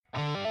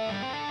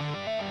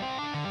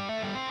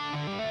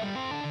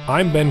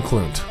I'm Ben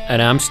Klunt.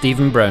 And I'm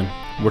Stephen Brown.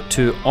 We're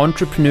two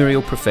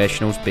entrepreneurial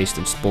professionals based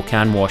in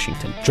Spokane,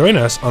 Washington. Join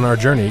us on our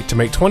journey to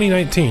make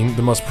 2019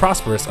 the most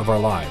prosperous of our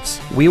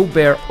lives. We'll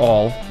bear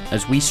all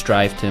as we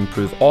strive to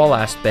improve all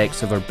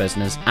aspects of our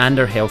business and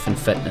our health and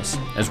fitness,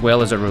 as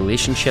well as our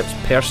relationships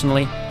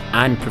personally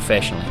and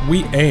professionally.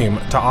 We aim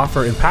to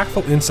offer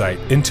impactful insight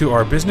into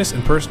our business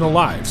and personal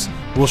lives.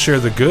 We'll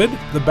share the good,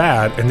 the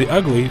bad, and the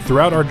ugly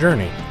throughout our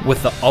journey,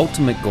 with the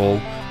ultimate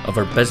goal of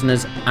our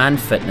business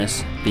and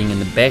fitness being in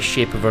the best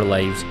shape of our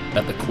lives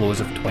at the close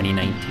of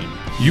 2019.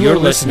 You're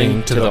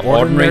listening to the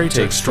Ordinary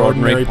to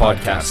Extraordinary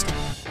podcast.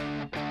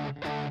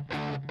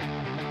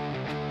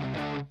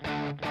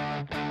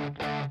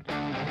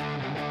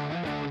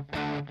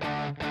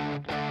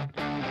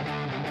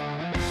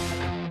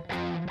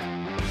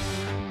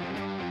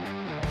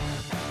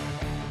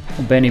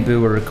 Well, Benny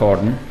Boo, we're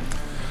recording.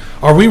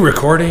 Are we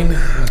recording?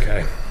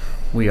 Okay.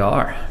 We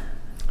are.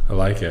 I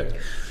like it.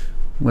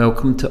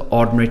 Welcome to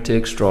Ordinary to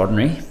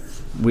Extraordinary.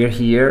 We're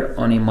here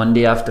on a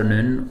Monday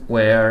afternoon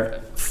where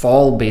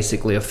fall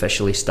basically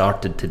officially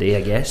started today,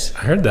 I guess. I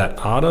heard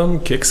that autumn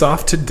kicks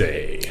off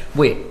today.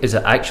 Wait, is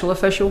it actual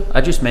official?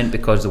 I just meant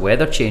because the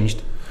weather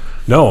changed.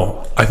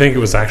 No, I think it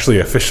was actually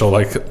official,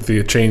 like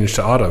the change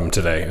to autumn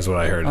today is what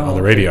I heard on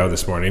the radio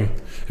this morning.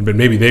 But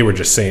maybe they were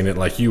just saying it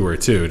like you were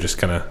too, just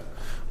kind of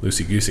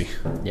loosey-goosey.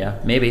 Yeah,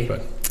 maybe.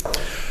 But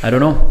I don't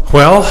know.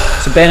 Well,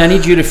 so Ben, I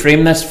need you to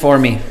frame this for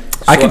me.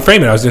 I can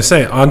frame it. I was going to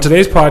say, on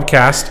today's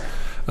podcast,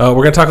 we're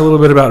going to talk a little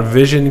bit about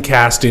vision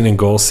casting and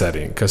goal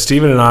setting, because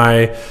Stephen and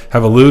I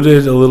have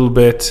alluded a little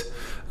bit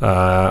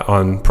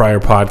on prior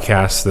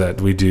podcasts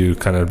that we do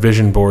kind of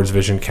vision boards,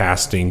 vision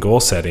casting,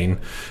 goal setting,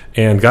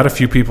 and got a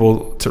few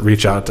people to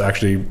reach out to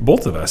actually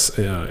both of us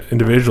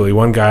individually.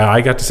 One guy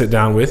I got to sit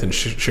down with and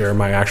share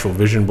my actual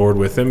vision board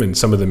with him and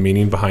some of the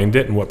meaning behind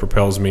it and what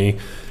propels me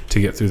to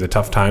get through the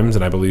tough times,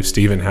 and I believe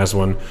Stephen has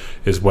one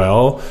as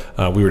well.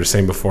 We were just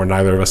saying before,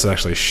 neither of us has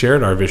actually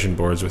shared our vision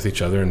boards with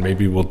each other, and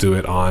maybe we'll do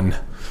it on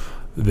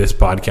this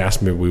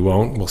podcast, maybe we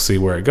won't. We'll see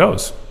where it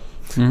goes.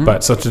 Mm-hmm.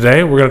 But so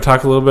today we're going to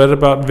talk a little bit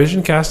about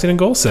vision casting and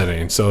goal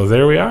setting. So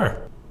there we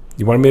are.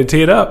 You wanted me to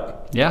tee it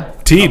up? Yeah.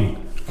 Teed.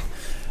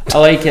 I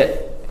like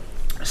it.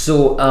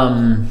 So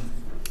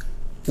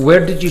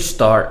where did you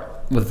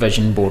start with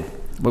vision board?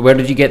 Where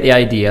did you get the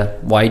idea?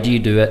 Why do you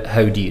do it?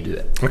 How do you do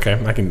it? Okay,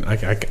 I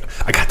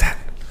got that.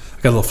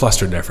 I got a little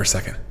flustered there for a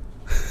second.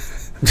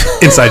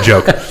 Inside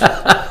joke.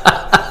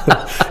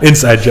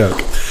 Inside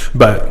joke.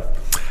 But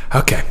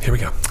okay, here we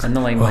go. In the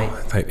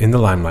limelight. In the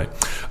limelight.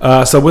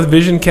 So with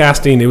vision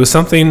casting, it was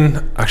something,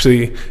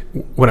 actually,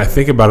 when I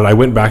think about it, I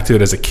went back to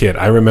it as a kid.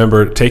 I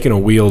remember taking a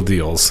Wheel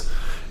Deals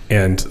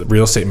and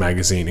Real Estate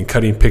Magazine and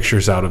cutting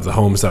pictures out of the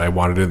homes that I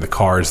wanted and the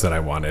cars that I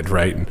wanted,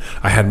 right? And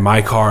I had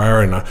my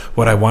car and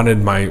what I wanted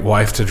my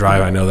wife to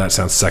drive. I know that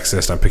sounds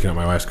sexist. I'm picking up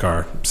my wife's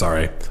car.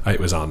 Sorry,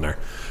 it was on there.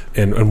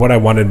 And what I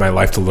wanted my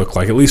life to look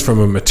like, at least from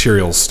a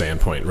materials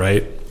standpoint,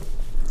 right?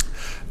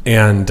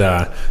 And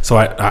so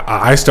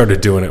I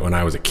started doing it when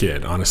I was a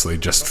kid, honestly,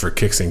 just for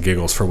kicks and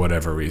giggles for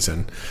whatever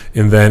reason.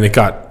 And then it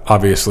got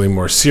obviously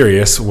more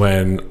serious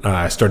when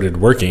I started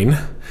working.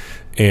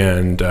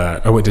 And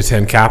I went to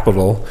 10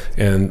 Capital,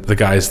 and the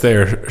guys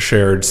there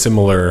shared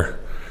similar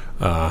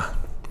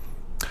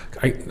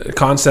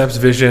concepts,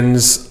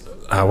 visions,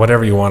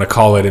 whatever you want to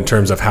call it, in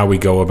terms of how we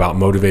go about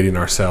motivating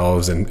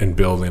ourselves and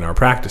building our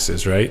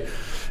practices, right?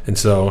 And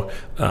so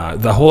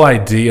the whole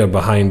idea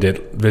behind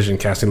it, vision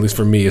casting, at least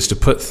for me, is to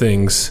put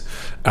things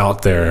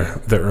out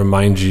there that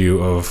remind you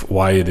of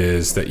why it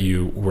is that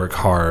you work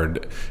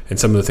hard and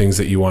some of the things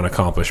that you want to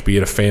accomplish, be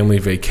it a family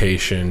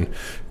vacation,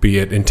 be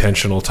it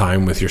intentional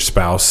time with your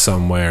spouse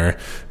somewhere,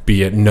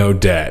 be it no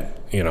debt,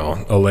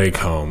 a lake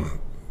home,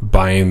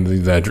 buying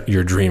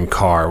your dream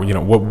car,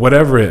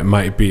 whatever it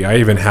might be. I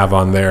even have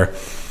on there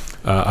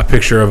a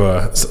picture of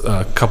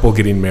a couple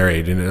getting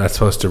married, and that's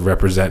supposed to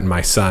represent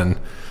my son.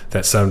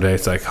 That someday,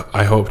 it's like,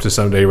 I hope to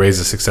someday raise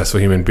a successful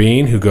human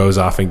being who goes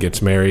off and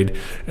gets married,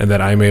 and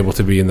that I'm able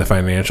to be in the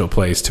financial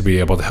place to be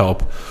able to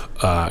help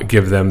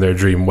give them their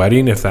dream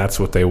wedding if that's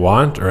what they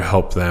want, or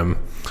help them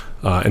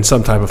in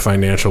some type of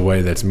financial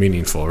way that's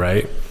meaningful,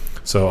 right?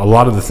 So a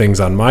lot of the things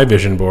on my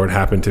vision board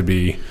happen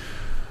to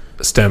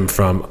stem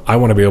from, I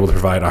want to be able to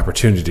provide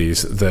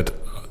opportunities that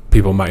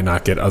people might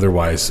not get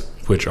otherwise,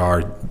 which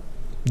are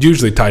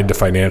usually tied to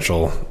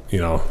financial,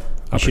 You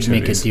should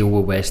make a deal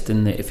with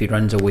Weston that if he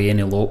runs away and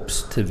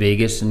elopes to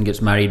Vegas and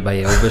gets married by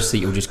Elvis, that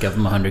you'll just give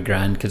him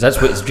 $100,000, because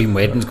that's what his dream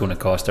wedding's going to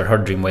cost, or her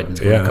dream wedding's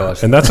going to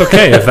cost. And that's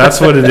okay if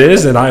that's what it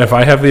is. And if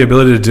I have the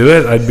ability to do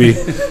it,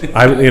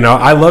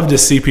 I love to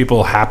see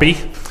people happy,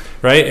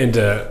 right? And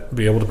to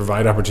be able to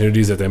provide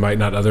opportunities that they might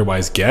not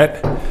otherwise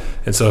get.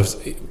 And so,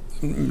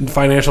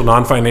 financial,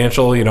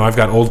 non-financial, I've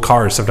got old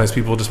cars. Sometimes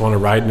people just want to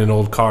ride in an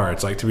old car.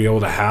 It's like to be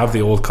able to have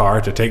the old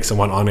car, to take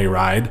someone on a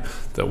ride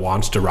that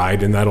wants to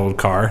ride in that old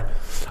car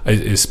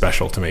is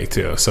special to me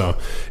too. So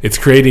it's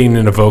creating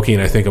and evoking,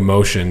 I think,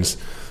 emotions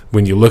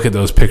when you look at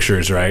those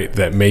pictures, right,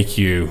 that make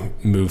you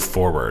move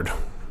forward.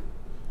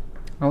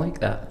 I like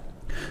that.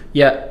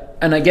 Yeah,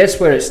 And I guess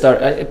where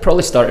it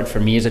probably started for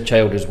me as a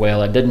child as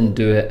well. I didn't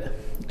do it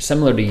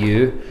similar to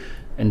you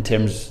in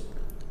terms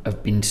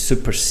of being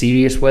super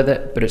serious with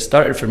it, but it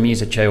started for me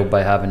as a child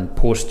by having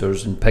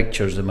posters and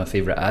pictures of my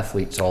favourite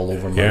athletes all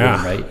over my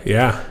room, right?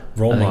 Yeah,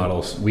 role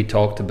models. We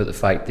talked about the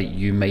fact that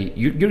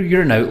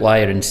you're an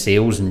outlier in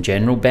sales in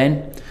general,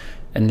 Ben,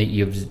 and that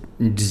you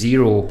have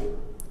zero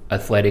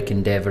athletic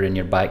endeavour in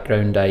your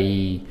background,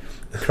 i.e.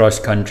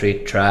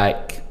 cross-country,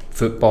 track,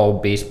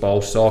 football,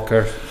 baseball,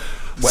 soccer.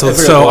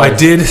 So I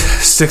did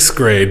 6th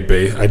grade.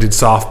 I did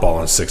softball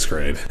in 6th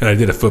grade, and I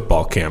did a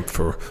football camp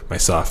for my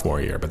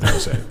sophomore year, but that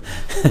was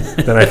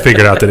it. Then I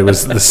figured out that it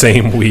was the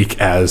same week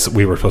as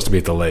we were supposed to be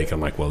at the lake. I'm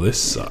like, well, this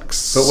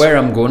sucks. But where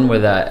I'm going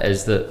with that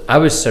is that I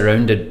was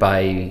surrounded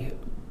by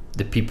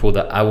the people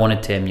that I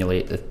wanted to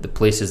emulate, the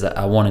places that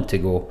I wanted to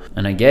go.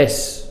 And I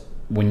guess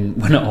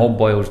when it all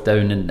boils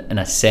down, in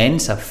a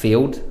sense, I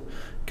failed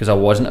because I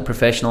wasn't a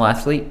professional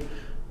athlete.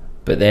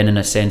 But then in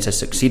a sense I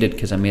succeeded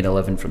because I made a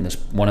living from this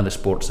one of the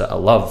sports that I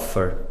love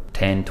for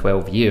 10,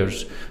 12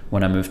 years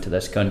when I moved to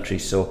this country.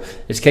 So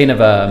it's kind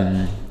of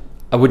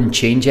I wouldn't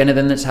change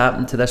anything that's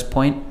happened to this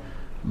point,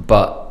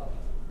 but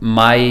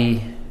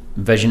my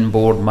vision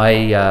board,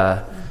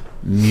 my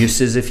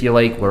muses, if you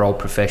like, were all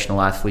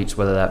professional athletes,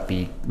 whether that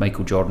be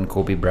Michael Jordan,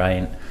 Kobe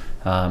Bryant,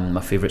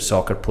 my favourite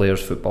soccer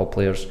players, football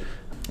players.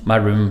 My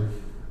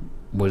room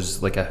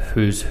was like a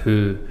who's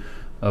who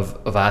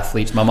of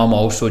athletes. My mum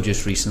also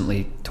just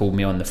recently told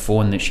me on the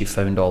phone that she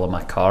found all of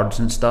my cards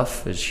and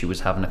stuff as she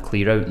was having a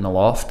clear out in the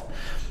loft,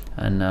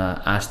 and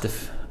asked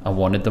if I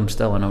wanted them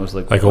still, and I was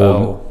like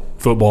old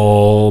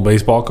football,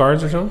 baseball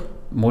cards or something?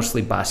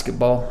 Mostly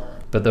basketball,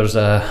 but there's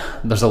a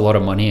lot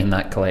of money in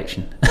that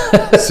collection.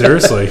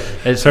 Seriously?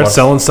 Start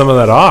selling some of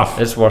that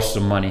off. It's worth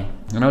some money.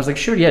 And I was like,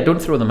 sure, yeah,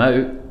 don't throw them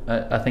out.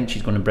 I think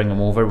she's going to bring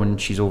them over when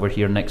she's over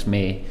here next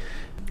May.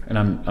 And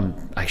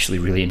I'm actually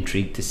really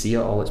intrigued to see it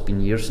all. It's been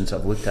years since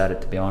I've looked at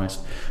it, to be honest.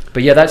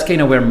 But yeah, that's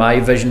kind of where my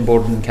vision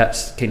boarding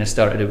kind of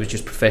started. It was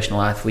just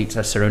professional athletes.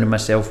 I surrounded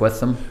myself with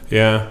them.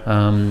 Yeah.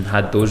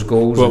 Had those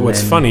goals. Well,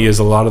 what's funny is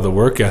a lot of the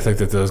work ethic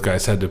that those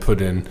guys had to put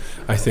in,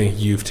 I think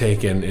you've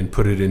taken and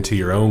put it into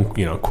your own,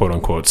 quote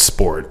unquote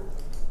sport.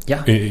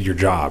 Yeah. Your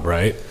job,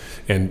 right?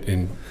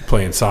 And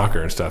playing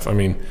soccer and stuff. I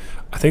mean,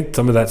 I think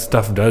some of that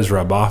stuff does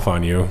rub off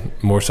on you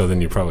more so than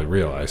you probably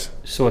realize.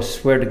 So I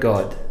swear to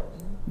God,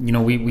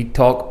 we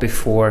talk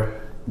before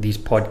these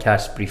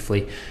podcasts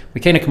briefly. We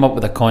kind of come up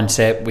with a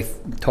concept, we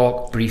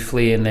talk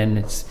briefly, and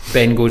then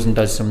Ben goes and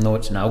does some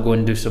notes, and I'll go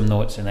and do some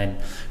notes, and then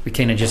we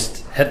kind of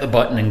just hit the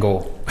button and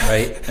go,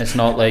 right? It's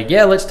not like,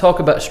 yeah, let's talk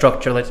about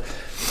structure.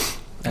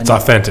 It's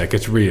authentic.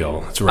 It's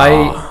real. It's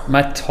raw.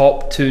 My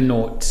top 2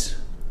 notes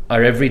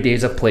are every day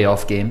is a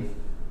playoff game.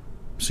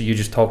 So you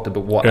just talked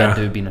about what I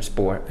do being a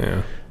sport.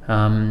 Yeah.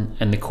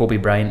 And the Kobe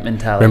Bryant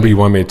mentality. Remember you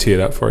wanted me to tee it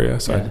up for you?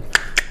 So yeah.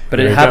 But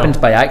it happened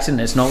by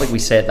accident. It's not like we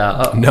set that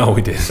up. No,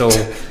 we didn't. So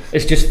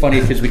it's just funny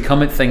because we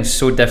come at things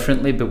so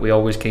differently, but we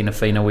always kind of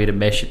find a way to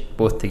mesh it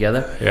both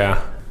together.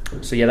 Yeah.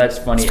 So yeah, that's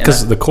funny.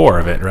 Because the core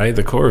of it, right?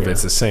 The core of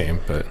it's the same.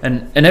 But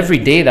and every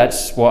day,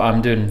 that's what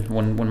I'm doing.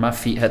 When my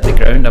feet hit the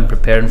ground, I'm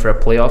preparing for a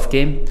playoff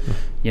game.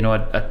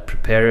 I'd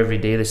prepare every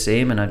day the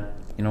same, and I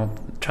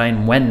try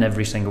and win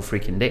every single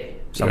freaking day.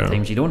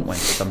 Sometimes you don't win.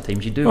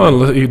 Sometimes you do.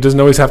 Well, it doesn't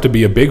always have to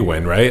be a big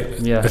win, right?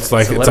 Yeah. It's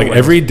like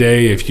every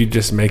day, if you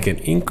just make an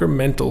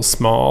incremental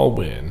small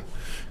win,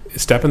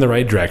 step in the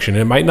right direction.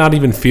 And it might not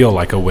even feel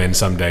like a win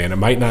someday, and it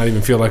might not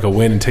even feel like a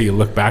win until you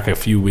look back a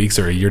few weeks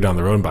or a year down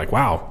the road and be like,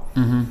 wow,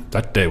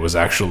 that day was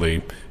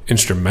actually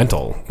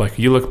instrumental. Like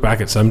you look back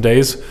at some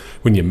days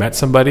when you met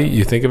somebody,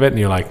 you think of it and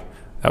you're like,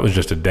 that was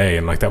just a day,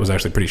 and like that was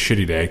actually a pretty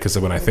shitty day, because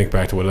when I think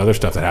back to what other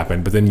stuff that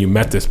happened, but then you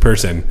met this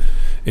person,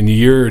 and a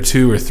year or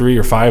 2 or 3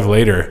 or 5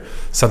 later,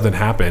 something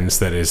happens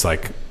that is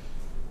like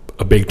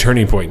a big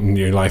turning point in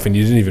your life, and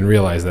you didn't even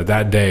realize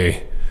that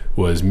day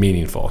was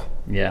meaningful.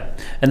 Yeah,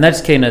 and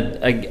that's kind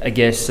of, I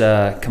guess,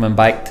 coming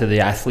back to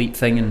the athlete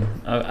thing,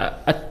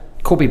 and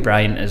Kobe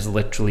Bryant is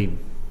literally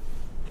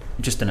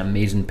just an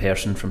amazing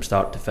person from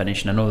start to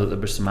finish, and I know that there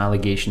were some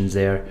allegations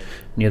there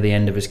near the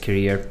end of his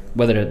career.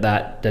 Whether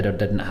that did or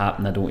didn't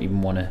happen, I don't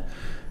even want to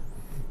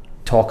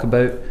talk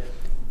about.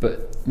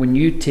 But when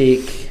you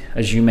take,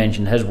 as you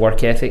mentioned, his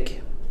work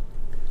ethic,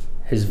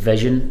 his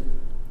vision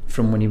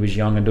from when he was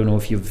young, I don't know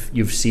if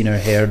you've seen or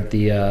heard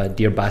the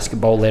Dear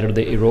Basketball letter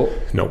that he wrote.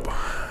 Nope.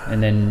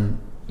 And then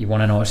he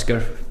won an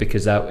Oscar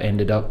because that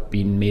ended up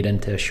being made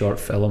into a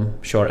short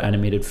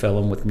animated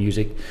film with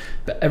music.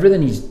 But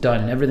everything he's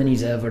done, everything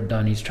he's ever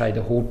done, he's tried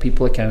to hold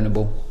people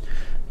accountable.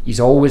 He's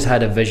always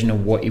had a vision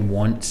of what he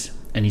wants,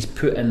 and he's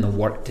put in the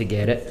work to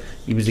get it.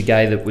 He was the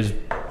guy that was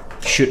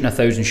shooting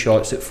 1,000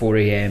 shots at 4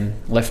 a.m,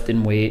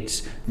 lifting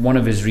weights. One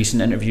of his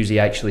recent interviews, he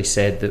actually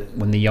said that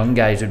when the young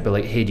guys would be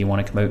like, hey, do you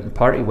want to come out and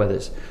party with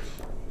us?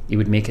 He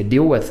would make a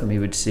deal with them. He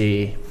would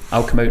say,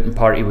 I'll come out and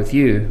party with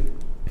you,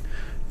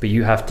 but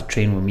you have to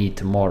train with me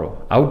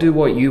tomorrow. I'll do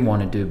what you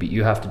want to do, but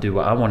you have to do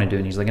what I want to do.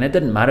 And he's like, and it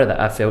didn't matter that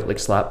I felt like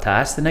slapped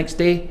ass the next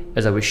day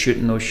as I was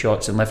shooting those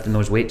shots and lifting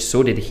those weights.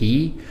 So did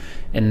he.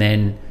 And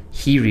then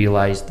he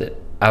realised that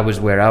I was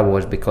where I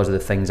was because of the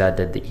things I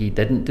did that he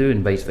didn't do,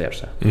 and vice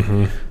versa.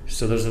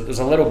 So there's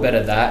a little bit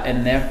of that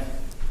in there.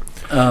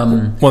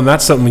 Well, and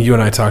that's something you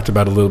and I talked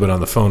about a little bit on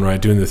the phone,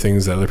 right? Doing the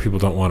things that other people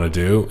don't want to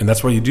do. And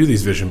that's why you do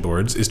these vision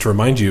boards, is to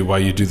remind you why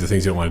you do the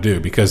things you don't want to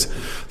do. Because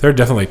there are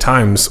definitely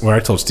times where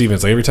I told Steven,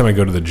 it's like every time I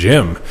go to the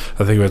gym,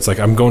 I think it's like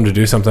I'm going to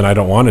do something I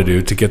don't want to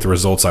do to get the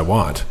results I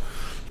want.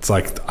 It's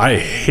like, I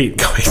hate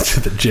going to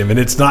the gym, and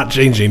it's not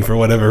changing for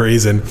whatever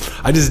reason.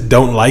 I just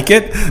don't like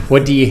it.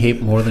 What do you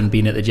hate more than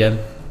being at the gym?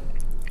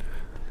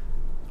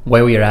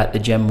 While you're at the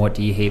gym, what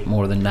do you hate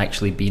more than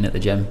actually being at the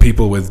gym?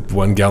 People with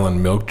 1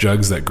 gallon milk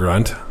jugs that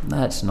grunt.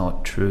 That's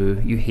not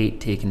true. You hate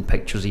taking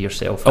pictures of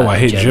yourself. Oh, I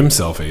hate gym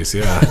selfies,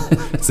 yeah.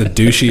 It's the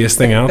douchiest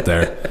thing out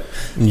there.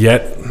 And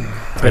yet,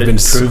 but it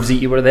proves that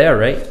you were there,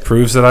 right?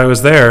 Proves that I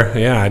was there.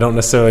 Yeah, I don't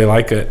necessarily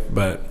like it,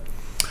 but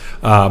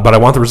I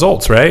want the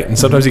results, right? And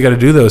sometimes you got to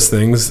do those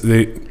things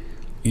that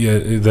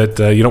you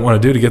don't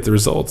want to do to get the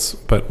results.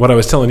 But what I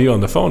was telling you on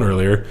the phone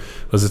earlier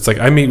was, it's like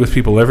I meet with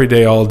people every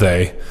day, all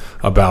day,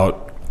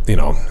 about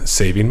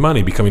saving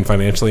money, becoming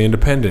financially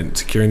independent,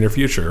 securing their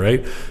future,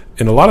 right?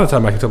 And a lot of the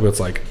time I can tell people,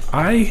 it's like,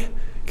 I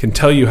can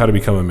tell you how to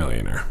become a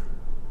millionaire.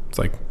 It's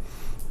like,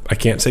 I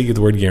can't say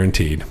the word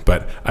guaranteed,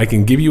 but I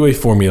can give you a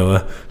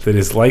formula that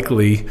is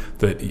likely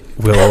that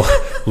will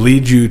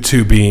lead you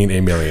to being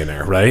a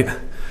millionaire, right?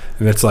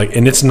 And it's like,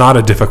 and it's not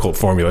a difficult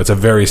formula. It's a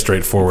very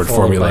straightforward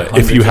formula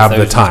if you have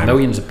the time.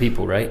 Millions of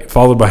people, right?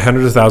 Followed by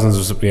hundreds of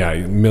thousands of,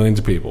 millions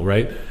of people,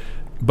 right?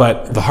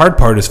 But the hard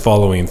part is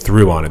following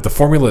through on it. The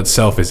formula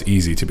itself is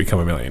easy to become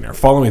a millionaire.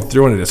 Following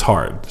through on it is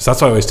hard. So that's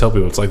why I always tell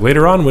people, it's like,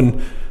 later on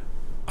when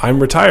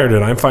I'm retired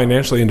and I'm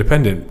financially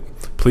independent,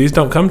 please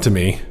don't come to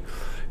me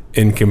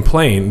and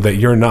complain that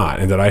you're not,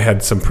 and that I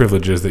had some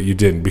privileges that you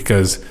didn't,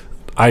 because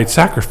I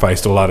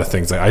sacrificed a lot of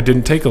things. I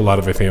didn't take a lot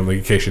of my family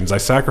vacations. I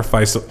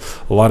sacrificed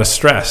a lot of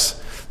stress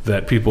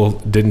that people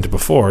didn't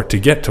before to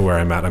get to where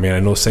I'm at. I mean, I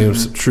know the same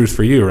is true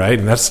for you, right?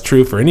 And that's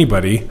true for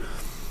anybody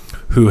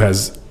who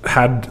has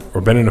had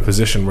or been in a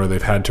position where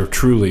they've had to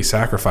truly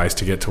sacrifice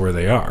to get to where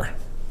they are.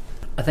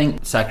 I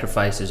think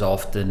sacrifice is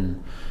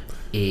often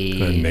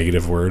a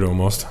negative word,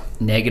 almost.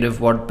 Negative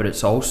word, but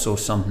it's also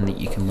something that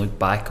you can look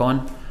back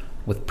on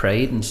with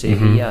pride and say,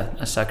 hey, yeah,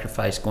 I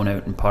sacrificed going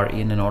out and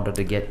partying in order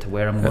to get to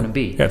where I'm going to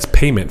be. Yeah, it's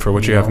payment for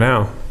what you have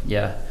now.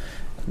 Yeah,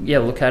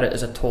 look at it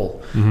as a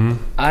toll.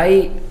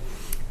 I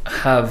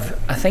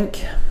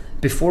think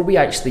before we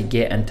actually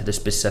get into the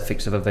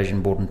specifics of a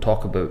vision board and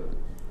talk about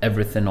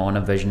everything on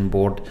a vision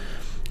board,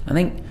 I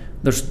think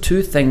there's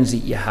 2 things that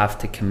you have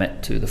to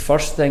commit to. The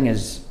first thing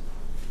is,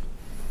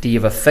 do you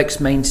have a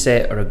fixed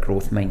mindset or a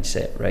growth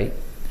mindset, right?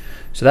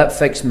 So that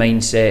fixed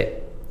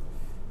mindset,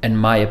 in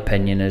my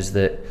opinion, is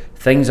that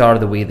things are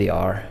the way they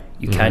are.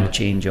 You can't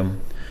change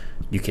them.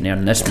 You can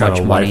earn this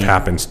much money. Life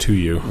happens to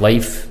you.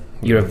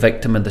 You're a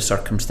victim of the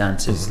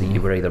circumstances that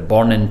you were either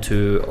born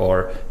into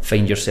or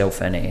find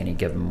yourself in at any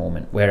given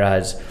moment.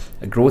 Whereas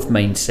a growth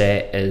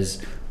mindset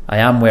is, I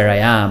am where I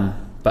am,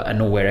 but I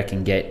know where I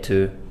can get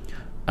to.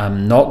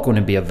 I'm not going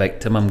to be a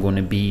victim. I'm going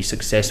to be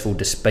successful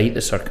despite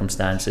the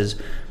circumstances,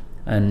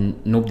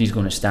 and nobody's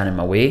going to stand in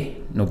my way.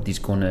 Nobody's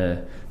going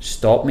to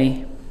stop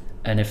me.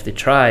 And if they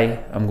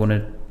try, I'm going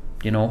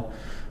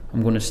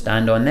to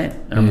stand on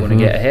them, and I'm going to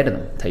get ahead of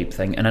them, type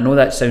thing. And I know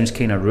that sounds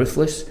kind of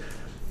ruthless,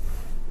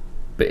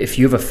 but if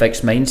you have a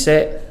fixed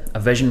mindset, a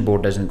vision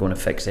board isn't going to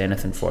fix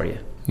anything for you.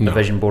 No. A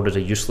vision board is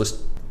a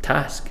useless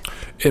task.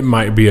 It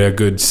might be a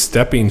good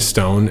stepping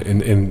stone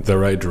in the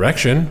right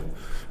direction.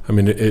 I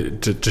mean,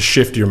 to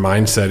shift your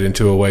mindset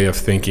into a way of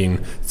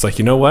thinking. It's like,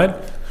 you know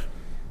what?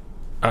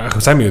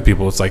 Because I meet with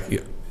people, it's like,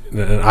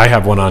 I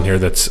have one on here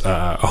that's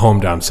a home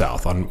down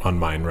south on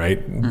mine,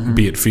 right?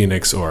 Be it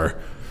Phoenix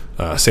or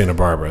Santa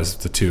Barbara is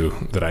the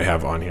 2 that I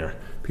have on here.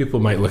 People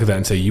might look at that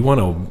and say, you want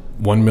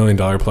a $1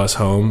 million plus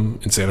home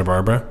in Santa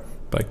Barbara?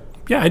 Like,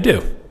 yeah, I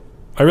do.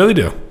 I really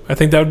do. I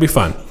think that would be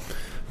fun.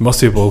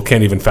 Most people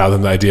can't even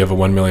fathom the idea of a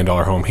 $1 million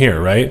home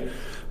here, right?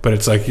 But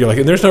it's like, you're like,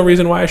 and there's no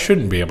reason why I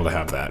shouldn't be able to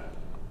have that.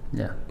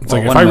 Yeah. It's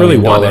like, if I really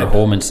want it,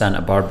 home in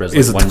Santa Barbara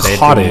is like one bedroom,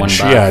 cottage. 1 bath.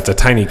 Yeah, it's a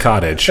tiny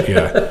cottage.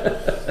 Yeah.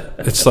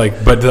 It's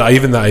like, but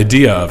even the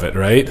idea of it,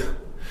 right?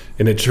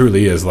 And it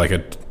truly is like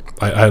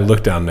I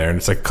look down there and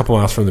it's like a couple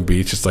miles from the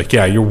beach. It's like,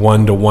 yeah, you're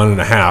 1 to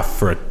 1.5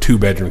 for a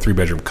 2-bedroom,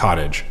 3-bedroom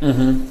cottage.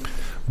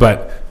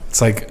 But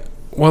it's like,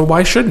 well,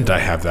 why shouldn't I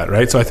have that,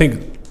 right? So I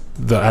think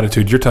the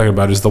attitude you're talking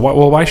about is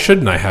why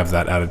shouldn't I have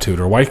that attitude,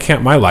 or why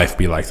can't my life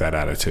be like that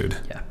attitude?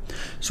 Yeah.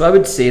 So I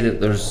would say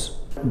that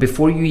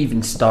before you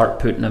even start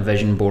putting a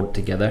vision board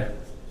together,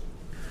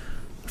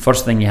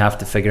 first thing you have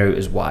to figure out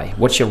is why.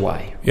 What's your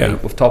why? Yeah.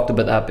 Right? We've talked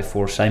about that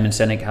before. Simon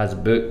Sinek has a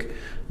book.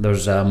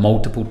 There's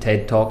multiple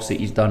TED Talks that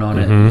he's done on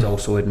it. He's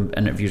also in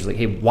interviews like,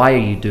 hey, why are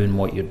you doing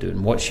what you're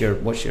doing? What's your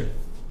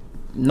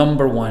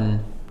number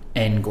one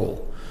end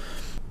goal?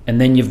 And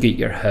then you've got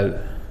your how.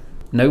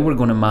 Now we're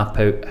going to map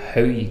out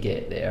how you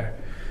get there.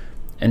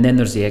 And then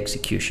there's the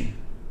execution.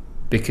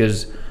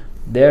 Because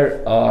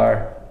there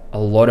are a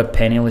lot of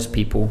penniless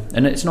people,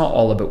 and it's not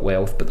all about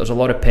wealth, but there's a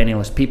lot of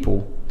penniless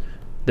people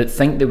that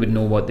think they would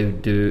know what they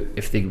would do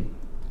if they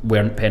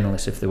weren't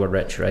penniless, if they were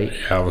rich, right?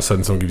 Yeah, all of a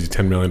sudden someone gives you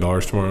 $10 million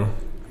tomorrow.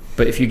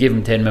 But if you gave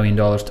them $10 million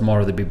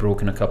tomorrow, they'd be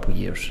broke in a couple of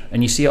years.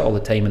 And you see it all the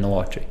time in the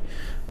lottery.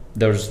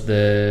 There's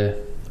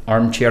the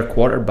armchair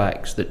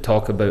quarterbacks that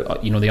talk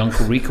about, the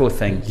Uncle Rico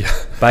thing. Yeah.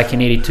 Back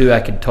in 82,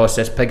 I could toss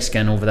this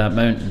pigskin over that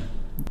mountain.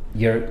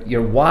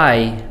 Your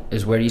why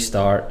is where you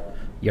start.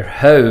 Your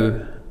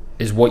how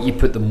is what you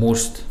put the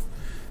most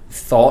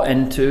thought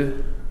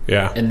into.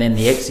 Yeah. And then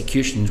the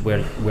execution's where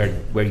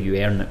you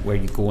earn it, where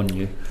you go and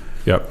you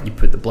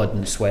put the blood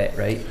and the sweat,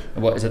 right?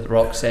 What is it The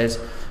Rock says?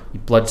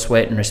 Blood,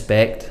 sweat and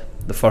respect.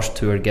 The first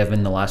two are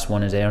given, the last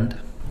one is earned.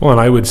 Well, and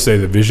I would say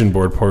the vision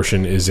board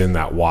portion is in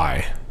that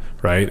why,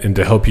 right? And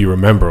to help you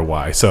remember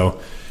why.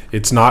 So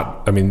it's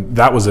not,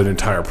 that was an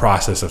entire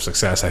process of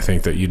success, I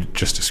think, that you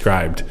just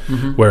described.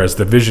 Mm-hmm. Whereas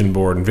the vision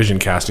board and vision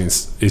casting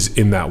is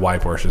in that why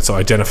portion. So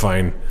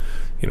identifying,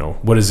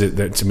 what is it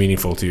that's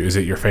meaningful to you? Is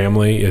it your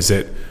family? Is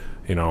it,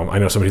 I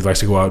know somebody who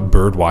likes to go out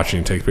bird watching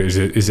and take pictures.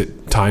 Is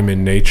it time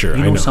in nature?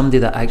 You know somebody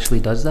that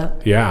actually does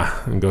that?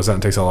 Yeah, and goes out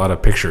and takes a lot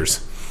of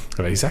pictures.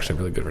 He's actually a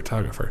really good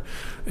photographer,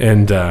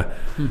 and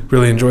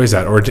really enjoys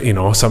that. Or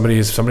somebody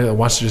that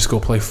wants to just go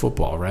play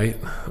football, right?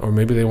 Or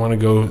maybe they want to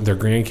go. Their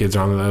grandkids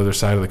are on the other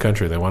side of the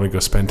country. They want to go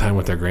spend time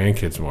with their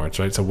grandkids more,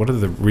 right? So, what are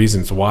the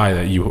reasons why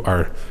that you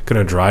are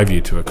going to drive you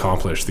to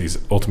accomplish these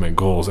ultimate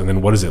goals? And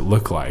then, what does it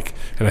look like?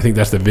 And I think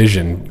that's the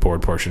vision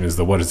board portion. Is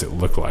the what does it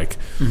look like?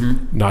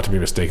 Mm-hmm. Not to be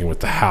mistaken with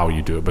the how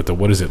you do it, but the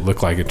what does it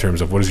look like in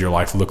terms of what does your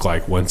life look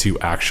like once you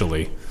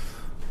actually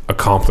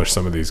accomplish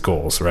some of these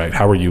goals, right?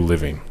 How are you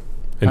living?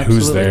 And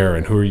Absolutely. Who's there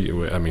and who are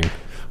you?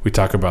 We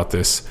talk about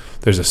this.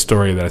 There's a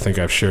story that I think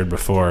I've shared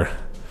before.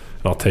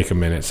 And I'll take a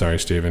minute. Sorry,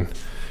 Stephen.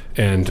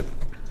 And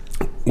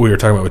we were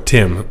talking about with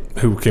Tim,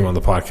 who came on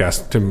the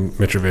podcast, Tim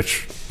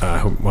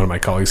Mitrovich, one of my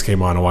colleagues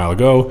came on a while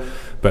ago,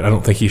 but I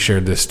don't think he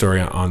shared this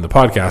story on the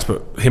podcast,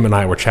 but him and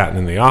I were chatting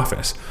in the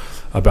office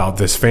about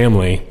this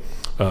family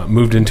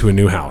moved into a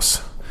new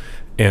house.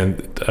 And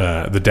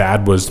the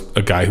dad was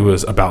a guy who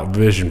was about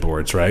vision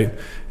boards, right?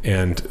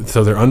 And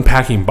so they're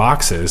unpacking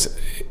boxes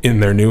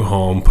in their new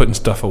home, putting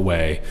stuff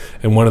away.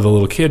 And one of the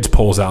little kids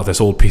pulls out this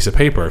old piece of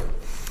paper,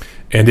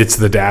 and it's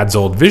the dad's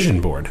old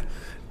vision board.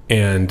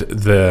 And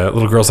the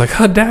little girl's like,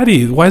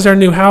 Daddy, why is our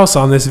new house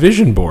on this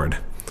vision board?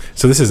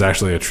 So this is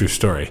actually a true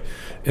story.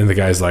 And the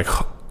guy's like,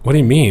 what do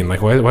you mean?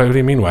 Like, why do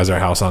you mean, why is our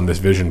house on this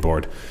vision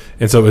board?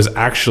 And so it was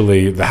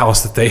actually the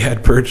house that they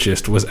had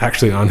purchased was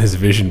actually on his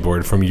vision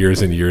board from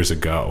years and years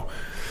ago.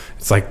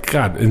 It's like,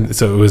 God. And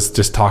so it was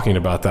just talking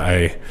about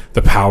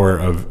the power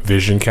of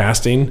vision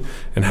casting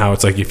and how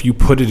it's like, if you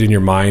put it in your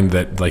mind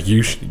that like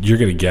you're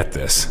going to get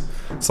this,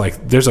 it's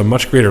like, there's a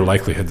much greater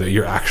likelihood that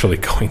you're actually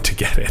going to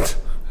get it.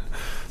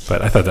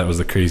 But I thought that was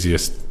the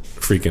craziest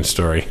freaking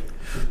story.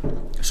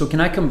 So can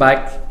I come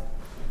back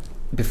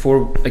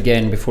before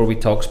we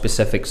talk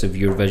specifics of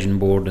your vision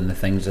board and the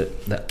things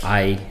that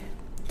I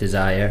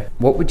desire?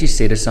 What would you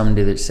say to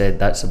somebody that said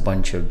that's a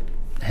bunch of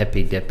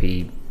hippy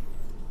dippy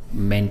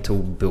mental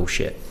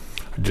bullshit?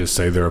 I'd just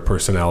say they're a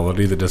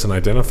personality that doesn't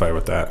identify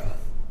with that.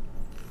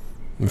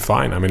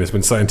 Fine. It's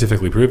been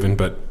scientifically proven,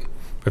 but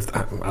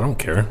I don't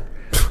care.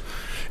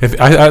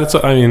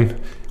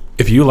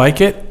 If you like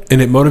it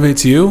and it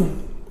motivates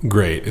you,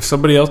 great. If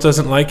somebody else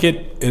doesn't like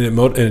it and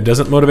it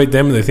doesn't motivate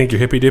them and they think you're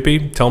hippy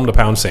dippy, tell them to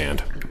pound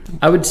sand.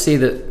 I would say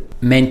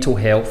that mental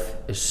health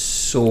is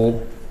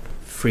so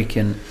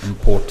freaking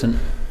important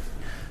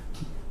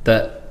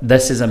that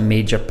this is a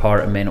major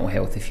part of mental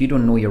health. If you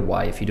don't know your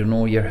why, if you don't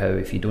know your how,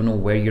 if you don't know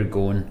where you're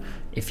going,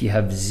 if you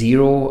have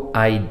zero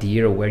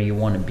idea of where you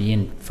want to be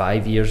in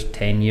 5 years,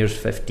 10 years,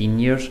 15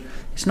 years,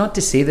 it's not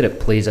to say that it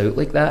plays out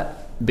like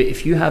that, but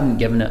if you haven't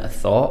given it a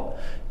thought,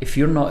 if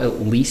you're not at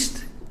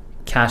least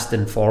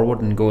casting forward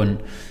and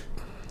going,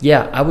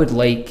 yeah, I would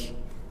like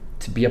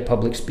to be a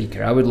public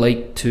speaker, I would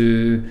like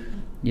to,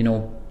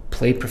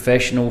 play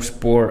professional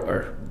sport,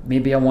 or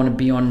maybe I want to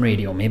be on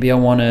radio, maybe I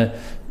want to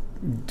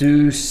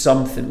do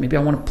something, maybe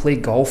I want to play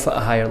golf at a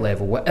higher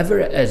level, whatever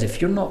it is.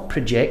 If you're not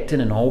projecting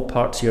in all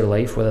parts of your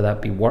life, whether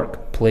that be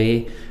work,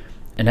 play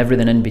and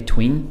everything in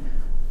between,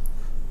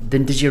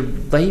 then does your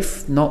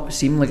life not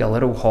seem like a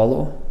little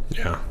hollow?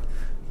 Yeah.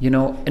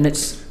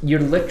 And you're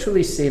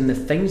literally saying the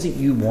things that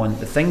you want,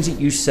 the things that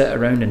you sit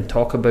around and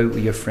talk about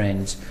with your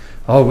friends.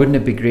 Oh, wouldn't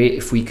it be great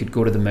if we could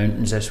go to the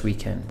mountains this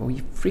weekend? Well,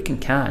 you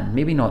freaking can.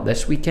 Maybe not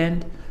this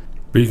weekend,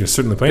 but you can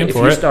certainly plan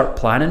for it. If you start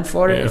planning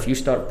for it, if you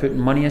start putting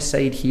money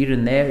aside here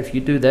and there, if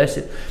you do this.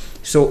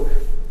 So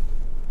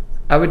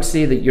I would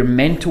say that your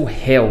mental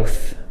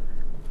health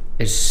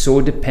is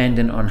so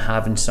dependent on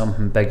having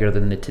something bigger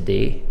than the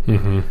today.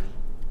 Mm-hmm.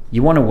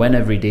 You want to win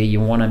every day. You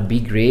want to be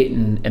great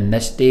in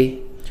this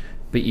day.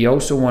 But you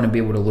also want to be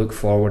able to look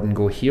forward and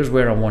go, here's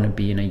where I want to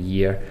be in a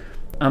year.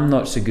 I'm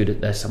not so good at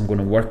this. I'm going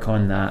to work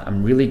on that.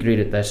 I'm really great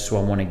at this, so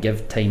I want to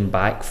give time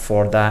back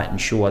for that and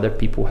show other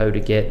people how to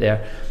get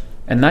there.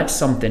 And that's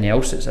something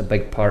else that's a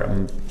big part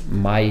of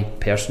my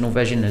personal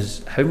vision,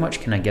 is how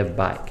much can I give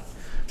back,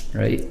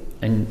 right?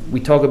 And we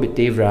talk about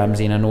Dave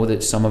Ramsey, and I know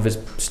that some of his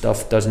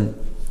stuff doesn't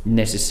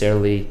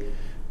necessarily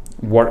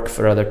work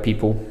for other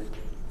people.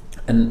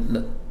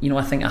 And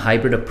I think a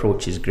hybrid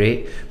approach is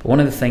great, but one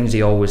of the things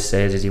he always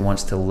says is he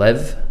wants to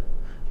live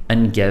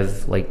and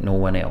give like no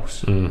one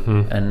else.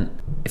 And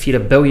if you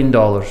had $1 billion,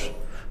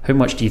 how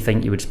much do you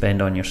think you would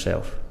spend on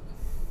yourself?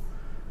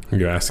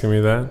 You're asking me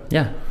that?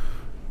 Yeah.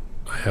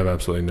 I have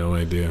absolutely no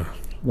idea.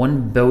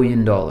 $1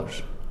 billion.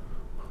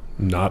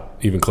 Not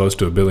even close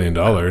to $1 billion.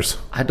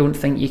 I don't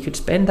think you could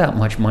spend that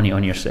much money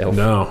on yourself.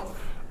 No.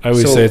 I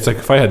always say it's like,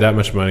 if I had that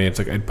much money, it's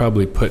like I'd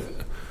probably put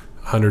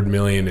 100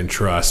 million in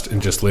trust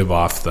and just live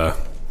off the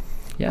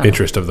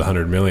interest of the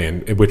 100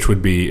 million, which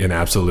would be an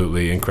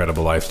absolutely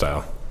incredible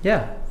lifestyle.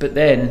 Yeah, but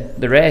then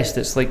the rest,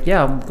 it's like,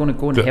 I'm going to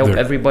go and help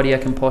everybody I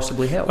can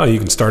possibly help. Oh, you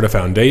can start a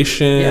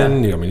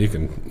foundation. Yeah. You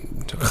can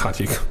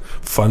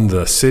fund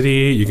the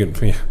city. You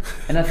can.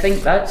 And I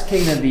think that's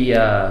kind of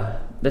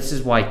this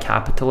is why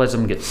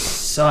capitalism gets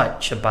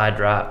such a bad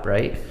rap,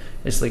 right?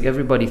 It's like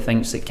everybody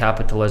thinks that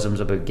capitalism's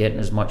about getting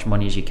as much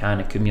money as you can,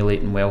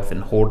 accumulating wealth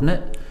and hoarding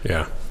it.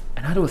 Yeah.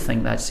 And I don't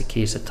think that's the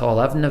case at all.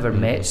 I've never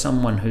met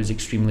someone who's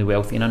extremely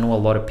wealthy, and I know a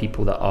lot of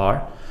people that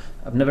are.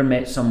 I've never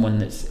met someone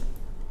that's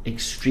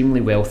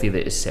extremely wealthy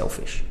that is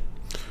selfish.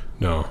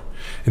 No.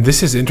 And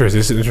this is interesting.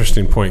 This is an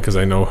interesting point, because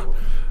I know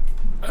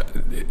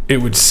it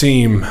would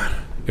seem,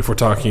 if we're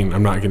talking,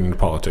 I'm not getting into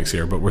politics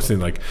here, but we're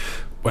saying like,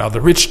 well,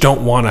 the rich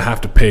don't want to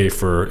have to pay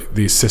for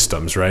these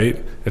systems,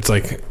 right? It's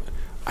like,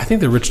 I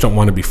think the rich don't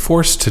want to be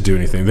forced to do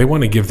anything. They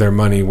want to give their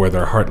money where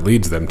their heart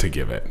leads them to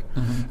give it.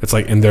 It's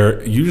like, and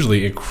they're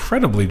usually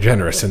incredibly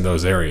generous in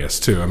those areas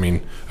too. I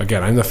mean,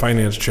 again, I'm the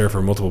finance chair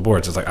for multiple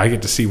boards. It's like, I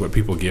get to see what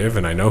people give,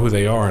 and I know who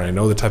they are, and I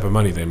know the type of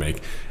money they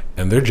make,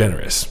 and they're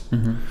generous.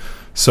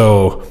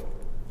 So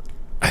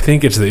I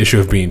think it's the issue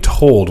of being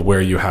told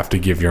where you have to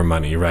give your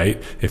money,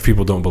 right? If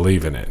people don't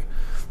believe in it.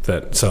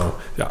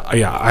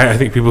 I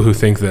think people who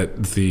think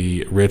that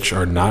the rich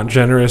are not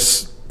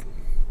generous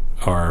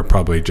are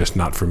probably just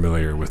not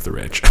familiar with the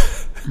rich.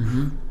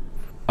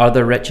 Are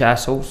there rich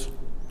assholes?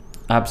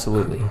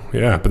 Absolutely.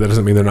 Yeah, but that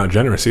doesn't mean they're not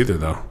generous either,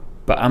 though.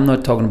 But I'm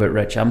not talking about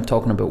rich, I'm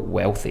talking about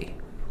wealthy.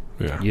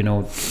 Yeah.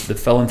 The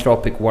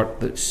philanthropic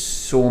work that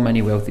so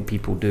many wealthy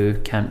people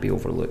do can't be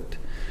overlooked.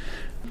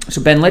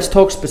 So Ben, let's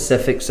talk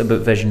specifics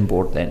about Vision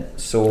Board then.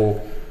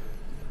 So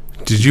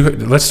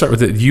let's start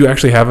with it. Do you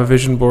actually have a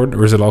vision board,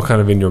 or is it all kind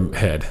of in your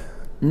head?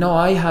 No,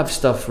 I have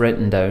stuff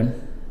written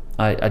down.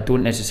 I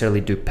don't necessarily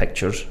do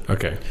pictures.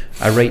 Okay.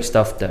 I write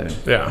stuff down.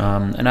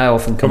 Yeah. And I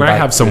often come back. I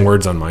have some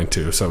words on mine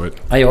too,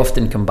 I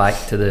often come back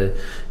to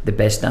the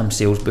best damn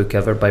sales book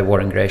ever by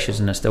Warren Gresham,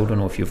 and I still don't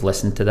know if you've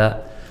listened to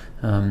that.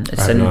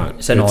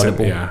 It's in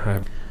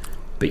Audible.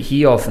 But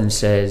he often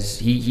says,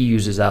 he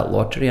uses that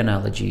lottery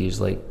analogy. He's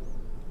like,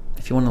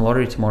 if you won the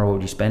lottery tomorrow, what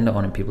would you spend it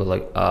on? And people are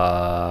like,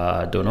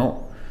 I don't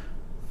know.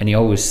 And he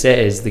always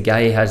says the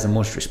guy he has the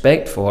most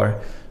respect for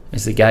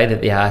is the guy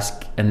that they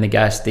ask in the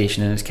gas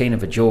station, and it's kind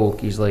of a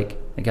joke. He's like,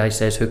 the guy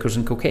says hookers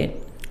and cocaine.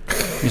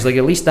 He's like,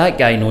 at least that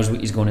guy knows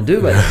what he's going to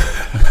do with it.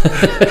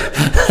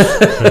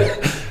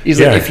 He's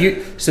like,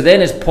 so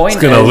then his point is,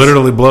 it's going to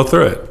literally blow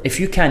through it. If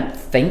you can't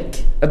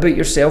think about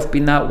yourself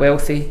being that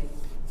wealthy,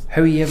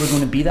 how are you ever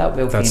going to be that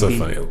wealthy? That's and so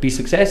funny. Be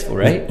successful,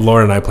 right?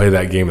 Laura and I play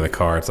that game in the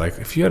car. It's like,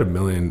 if you had $1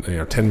 million,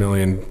 $10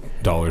 million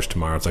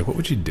tomorrow, it's like, what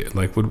would you do?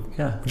 Like, would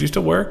you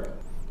still work?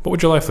 What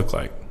would your life look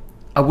like?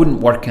 I wouldn't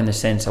work in the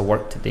sense I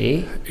work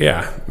today.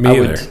 Yeah, me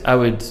either. I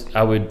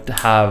would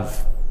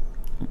have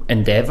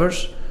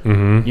endeavors.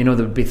 There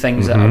would be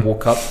things that I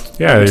woke up.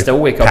 Yeah, I would still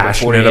wake up at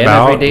 4 a.m.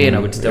 every day, and I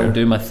would still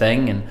do my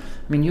thing. And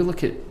I mean, you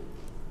look at,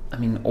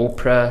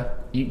 Oprah,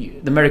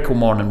 the Miracle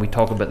Morning. We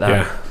talk about that.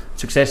 Yeah.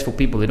 Successful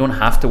people, they don't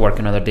have to work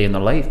another day in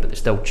their life, but they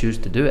still choose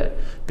to do it,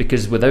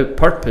 because without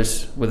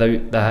purpose,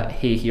 without that,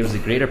 hey, here's the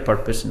greater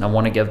purpose, and I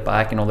want to give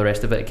back, and all the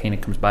rest of it, it kind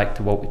of comes back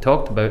to what we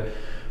talked about.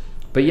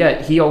 But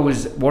yeah,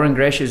 Warren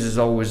Gresham is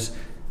always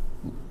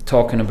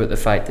talking about the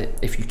fact that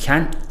if you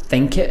can't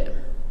think it,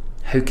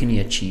 how can you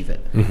achieve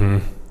it?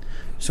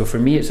 So for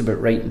me, it's about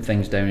writing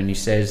things down, and he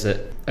says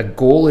that a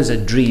goal is a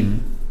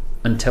dream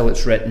until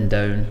it's written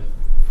down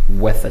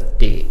with a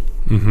date.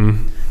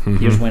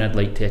 Here's when I'd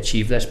like to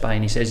achieve this by,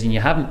 and he says, and you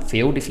haven't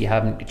failed if you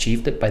haven't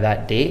achieved it by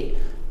that date.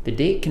 The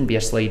date can be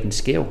a sliding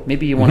scale.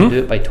 Maybe you want to do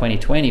it by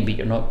 2020, but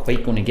you're not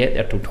quite going to get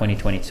there till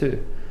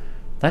 2022.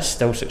 That's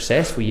still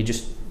successful.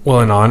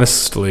 Well, and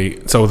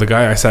honestly, so the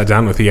guy I sat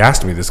down with, he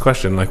asked me this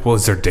question, like, well,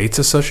 is there dates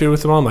associated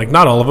with them all? I'm like,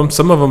 not all of them.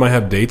 Some of them I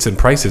have dates and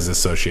prices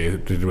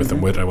associated with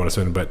them, what I want to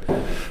spend, but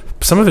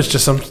some of it's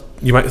just some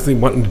you might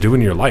think wanting to do in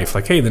your life.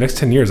 Like, hey, the next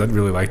 10 years, I'd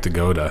really like to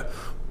go to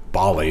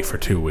Bali for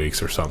 2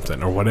 weeks or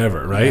something, or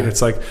whatever, right? Yeah.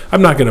 It's like,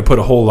 I'm not going to put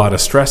a whole lot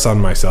of stress on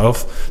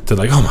myself to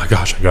like, oh my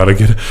gosh, I gotta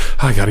get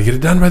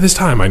it done by this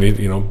time. I need,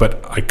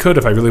 but I could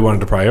if I really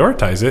wanted to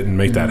prioritize it and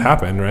make that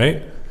happen,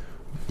 right?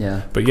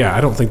 Yeah. But yeah,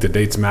 I don't think the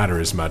dates matter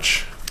as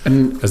much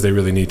as they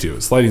really need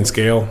to. Sliding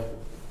scale.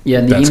 Yeah,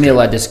 and the email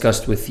I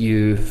discussed with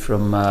you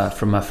from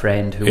a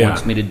friend who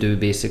wants me to do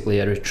basically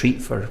a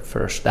retreat for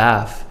our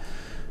staff.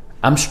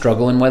 I'm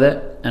struggling with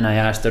it, and I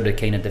asked her to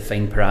kind of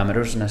define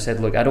parameters, and I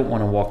said, look, I don't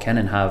want to walk in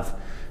and have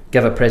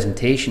give a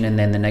presentation and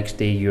then the next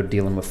day you're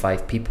dealing with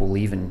 5 people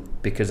leaving,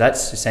 because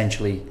that's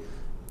essentially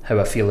how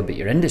I feel about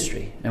your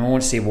industry. And I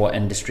won't say what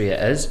industry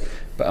it is,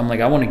 but I'm like,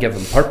 I want to give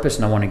them purpose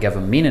and I want to give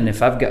them meaning.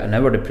 If I've got an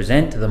hour to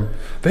present to them,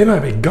 they might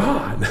be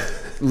gone.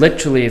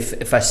 Literally,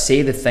 if I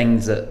say the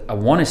things that I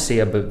want to say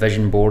about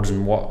vision boards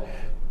and what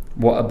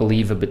I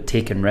believe about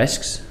taking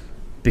risks,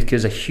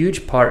 because a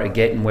huge part of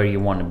getting where you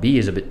want to be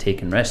is about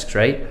taking risks,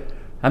 right?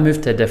 I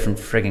moved to a different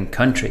frigging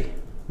country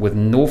with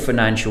no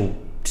financial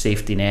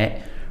safety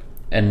net,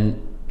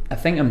 and I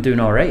think I'm doing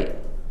all right.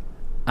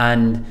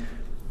 And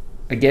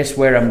I guess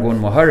where I'm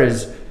going with her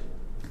is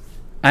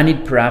I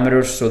need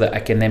parameters so that I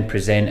can then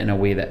present in a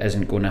way that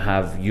isn't going to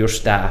have your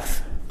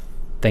staff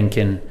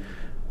thinking,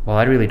 well,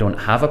 I really don't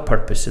have a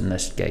purpose in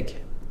this gig,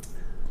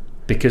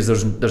 because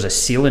there's a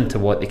ceiling to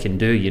what they can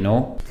do, you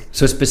know?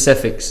 So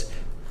specifics,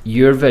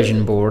 your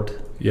vision board.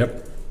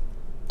 Yep.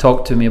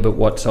 Talk to me about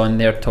what's on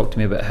there. Talk to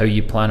me about how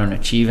you plan on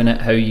achieving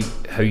it, how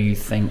you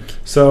think.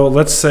 So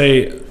let's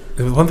say,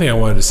 one thing I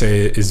wanted to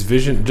say is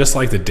vision, just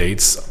like the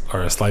dates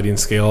are a sliding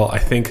scale, I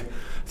think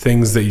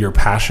things that you're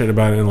passionate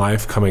about in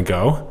life come and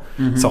go.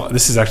 Mm-hmm. So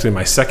this is actually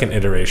my second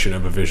iteration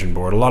of a vision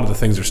board. A lot of the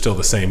things are still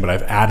the same, but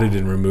I've added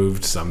and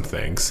removed some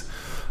things,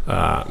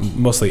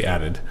 mostly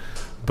added.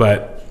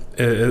 But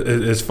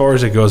as far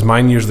as it goes,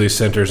 mine usually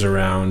centers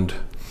around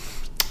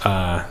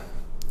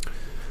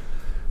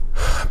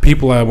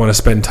people I want to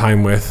spend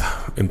time with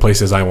in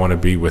places I want to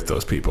be with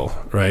those people,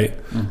 right?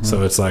 Mm-hmm.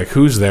 So it's like,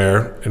 who's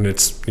there? And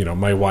it's,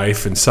 my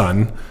wife and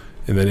son,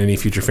 and then any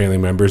future family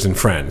members and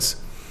friends.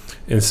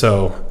 And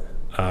so,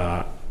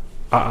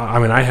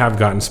 I have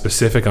gotten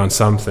specific on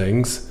some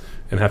things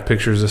and have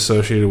pictures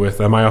associated with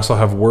them. I also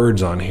have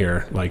words on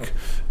here like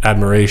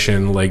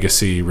admiration,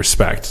 legacy,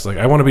 respect. It's like,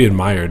 I want to be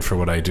admired for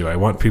what I do. I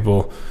want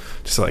people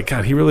just like,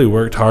 God, he really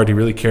worked hard. He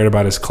really cared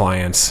about his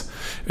clients,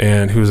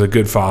 and he was a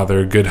good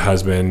father, good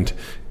husband,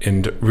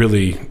 and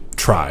really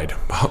tried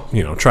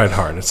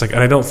hard. It's like, and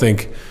I don't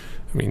think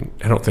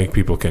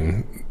people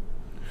can,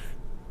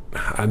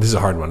 this is a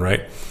hard one,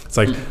 right? It's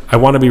like, I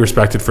want to be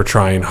respected for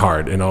trying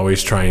hard and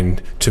always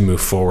trying to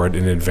move forward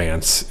and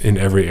advance in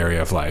every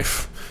area of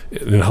life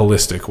in a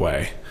holistic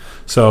way.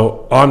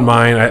 So on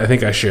mine, I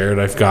think I shared,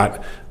 I've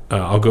got,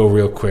 I'll go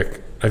real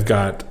quick. I've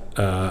got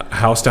a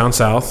house down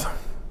south.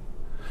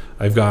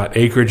 I've got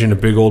acreage in a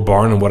big old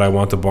barn and what I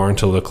want the barn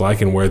to look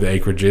like and where the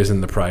acreage is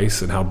and the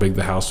price and how big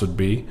the house would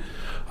be.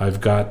 I've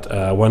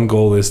got one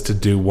goal is to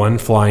do one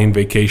flying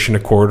vacation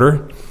a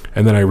quarter.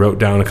 And then I wrote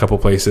down a couple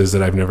places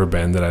that I've never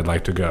been that I'd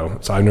like to go.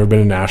 So I've never been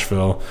to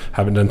Nashville,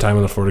 haven't done time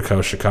on the Florida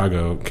coast,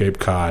 Chicago, Cape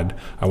Cod.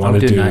 I'll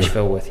do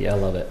Nashville with you. I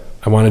love it.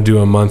 I want to do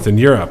a month in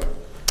Europe,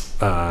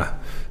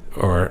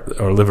 or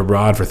live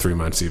abroad for 3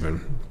 months even.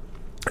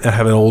 I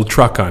have an old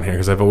truck on here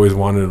because I've always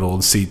wanted an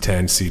old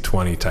C10,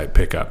 C20 type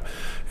pickup.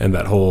 And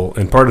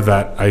and part of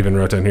that I even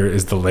wrote down here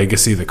is the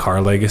legacy, the car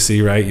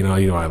legacy, right?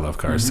 I love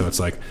cars. Mm-hmm. So it's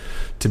like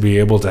to be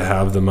able to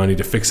have the money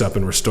to fix up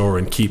and restore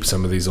and keep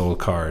some of these old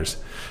cars.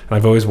 And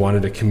I've always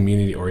wanted a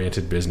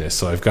community-oriented business.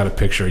 So I've got a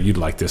picture. You'd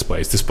like this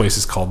place. This place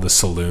is called The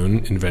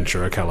Saloon in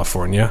Ventura,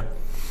 California.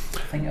 I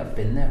think I've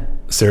been there.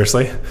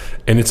 Seriously?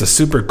 And it's a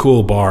super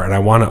cool bar, and I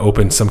want to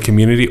open some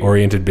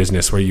community-oriented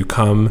business where you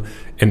come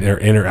and are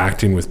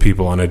interacting with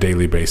people on a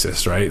daily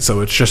basis, right?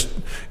 So it's just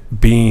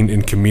being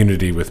in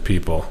community with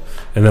people.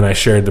 And then I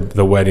shared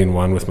the wedding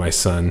one with my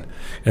son.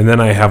 And then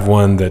I have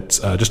one that's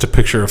just a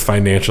picture of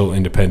financial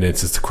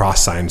independence. It's the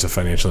cross signs of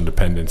financial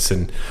independence.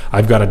 And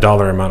I've got a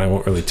dollar amount. I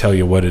won't really tell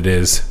you what it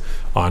is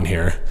on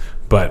here.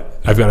 But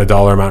I've got a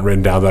dollar amount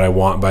written down that I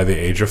want by the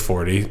age of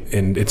 40,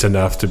 and it's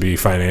enough to be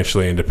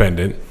financially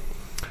independent.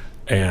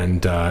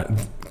 And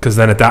because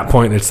then at that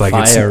point, it's like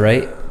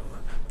right?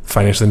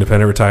 Financially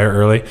independent, retire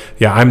early.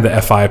 Yeah, I'm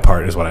the FI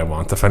part is what I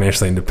want, the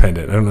financially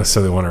independent. I don't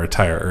necessarily want to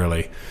retire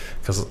early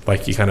because,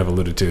 like you kind of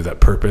alluded to,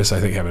 that purpose. I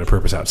think having a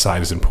purpose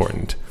outside is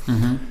important.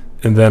 Mm-hmm.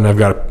 And then I've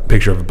got a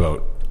picture of a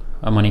boat.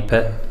 A money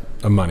pit.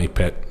 A money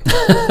pit.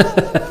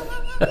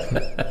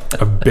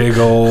 A big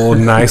old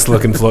nice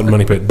looking floating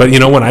money pit. But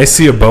when I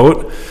see a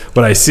boat,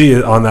 what I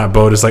see on that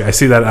boat is like I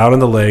see that out on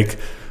the lake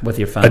with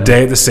your family, a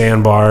day at the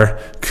sandbar,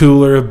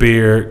 cooler of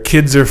beer,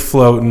 kids are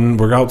floating,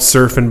 we're out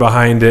surfing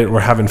behind it, we're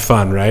having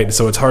fun, right?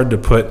 So it's hard to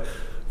put,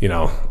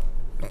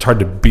 it's hard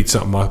to beat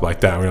something up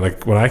like that. We're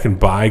like, when I can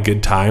buy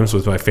good times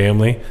with my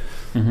family,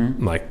 mm-hmm.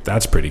 I'm like,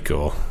 that's pretty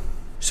cool.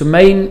 So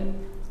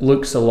mine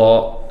looks a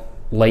lot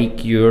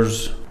like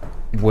yours,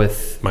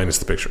 with minus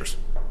the pictures.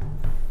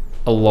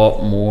 A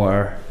lot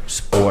more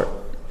sport.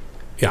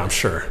 Yeah, I'm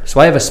sure. So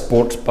I have a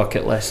sports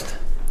bucket list,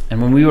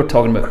 and when we were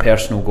talking about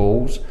personal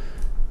goals,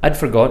 I'd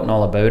forgotten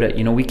all about it.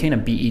 We kind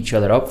of beat each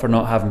other up for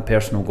not having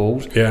personal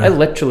goals. Yeah. I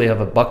literally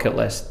have a bucket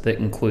list that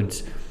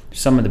includes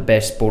some of the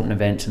best sporting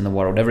events in the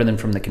world, everything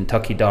from the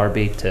Kentucky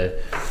Derby to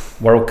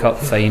World Cup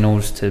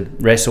finals to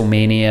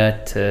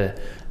WrestleMania to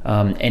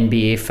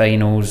NBA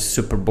finals,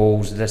 Super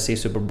Bowls. Did I say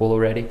Super Bowl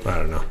already? I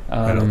don't know.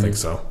 I don't think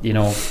so.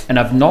 And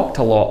I've knocked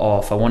a lot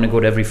off. I want to go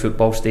to every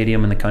football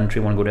stadium in the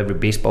country. I want to go to every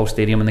baseball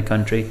stadium in the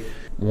country.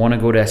 I want to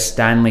go to a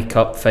Stanley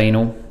Cup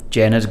final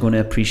Jenna's going to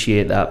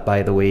appreciate that,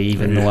 by the way,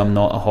 even though I'm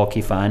not a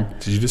hockey fan.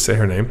 Did you just say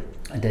her name?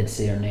 I did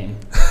say her name.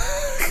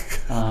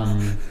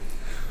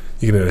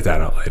 You can edit that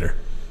out later.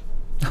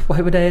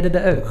 Why would I edit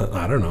it out?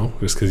 I don't know.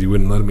 Just because you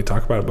wouldn't let me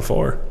talk about it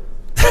before.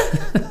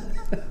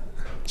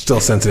 Still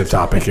a sensitive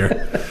topic here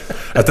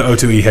at the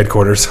O2E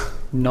headquarters.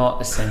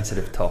 Not a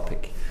sensitive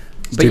topic.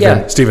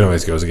 Stephen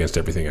always goes against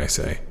everything I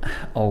say.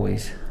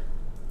 Always.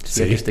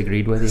 See? I just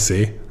agreed with you.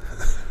 See?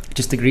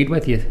 Just agreed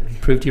with you.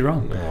 Proved you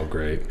wrong. Oh,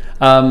 great.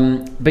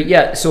 But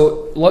yeah,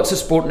 so lots of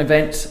sporting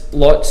events,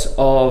 lots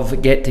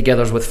of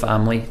get-togethers with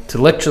family, to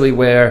literally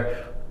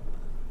where,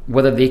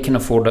 whether they can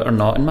afford it or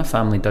not, and my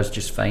family does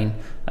just fine,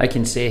 I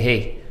can say,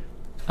 hey,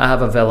 I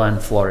have a villa in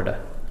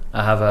Florida.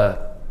 I have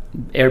a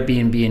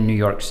Airbnb in New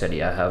York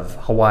City. I have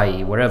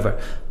Hawaii, wherever.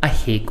 I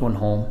hate going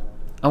home.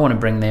 I want to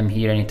bring them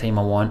here anytime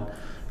I want.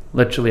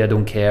 Literally, I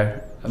don't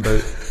care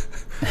about...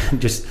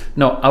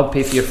 I'll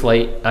pay for your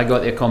flight. I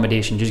got the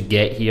accommodation. Just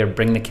get here,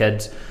 bring the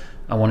kids.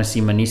 I want to see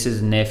my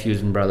nieces and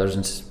nephews and brothers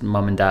and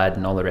mum and dad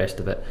and all the rest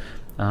of it.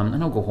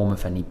 And I'll go home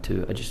if I need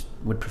to. I just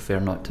would prefer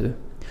not to.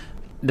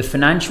 The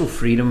financial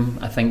freedom,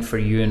 I think, for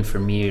you and for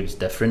me is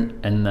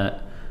different in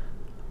that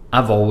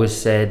I've always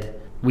said,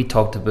 we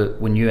talked about,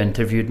 when you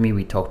interviewed me,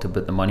 we talked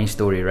about the money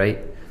story, right?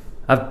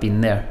 I've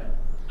been there.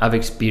 I've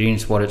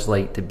experienced what it's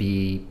like to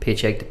be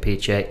paycheck to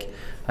paycheck.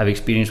 I've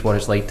experienced what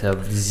it's like to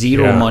have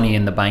zero money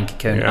in the bank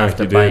account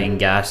after buying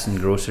gas and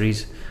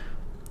groceries.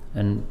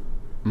 And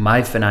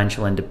my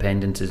financial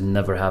independence is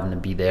never having to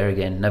be there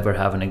again, never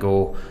having to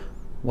go,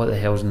 what the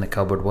hell's in the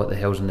cupboard, what the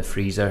hell's in the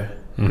freezer,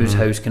 whose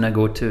house can I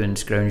go to and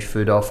scrounge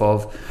food off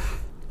of.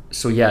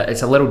 So yeah,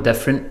 it's a little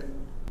different.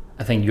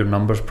 I think your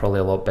number's probably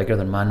a lot bigger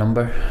than my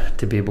number,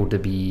 to be able to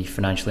be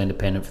financially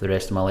independent for the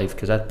rest of my life,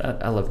 because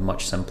I live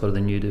much simpler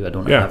than you do. I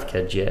don't have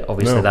kids yet.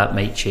 Obviously that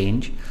might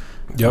change.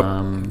 Yep.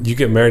 You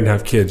get married and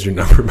have kids, your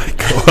number might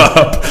go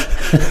up.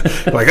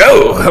 Like,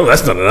 oh,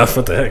 that's not enough.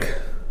 What the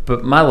heck?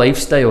 But my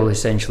lifestyle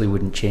essentially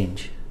wouldn't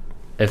change.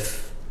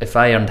 If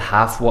I earned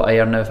half what I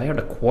earn now, if I earned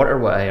a quarter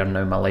what I earn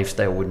now, my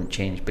lifestyle wouldn't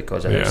change,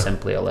 because I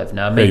simply live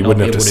now. I might you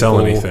wouldn't have to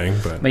sell anything,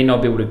 but might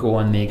not be able to go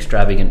on the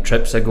extravagant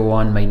trips I go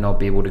on. Might not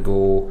be able to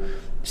go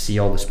see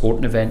all the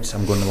sporting events.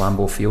 I'm going to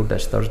Lambeau Field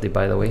this Thursday,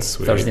 by the way.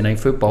 Sweet. Thursday night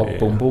football. Yeah.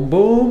 Boom, boom,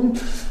 boom.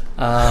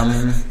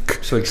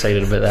 So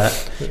excited about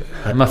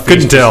that. My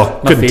face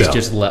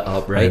just lit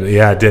up, right?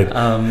 Yeah, it did.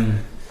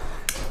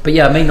 But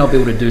yeah, I might not be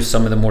able to do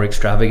some of the more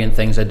extravagant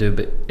things I do,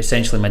 but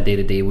essentially my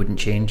day-to-day wouldn't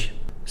change.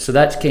 So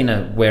that's kind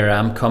of where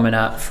I'm coming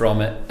at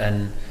from it.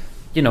 And,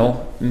 you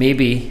know,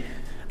 maybe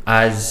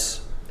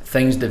as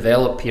things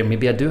develop here,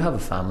 maybe I do have a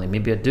family,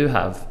 maybe I do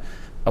have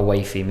a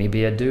wifey,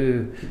 maybe I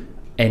do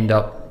end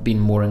up being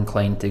more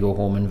inclined to go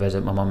home and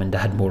visit my mum and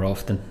dad more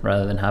often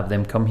rather than have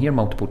them come here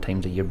multiple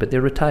times a year. But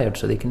they're retired,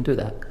 so they can do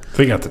that.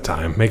 They got the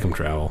time. Make them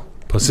travel.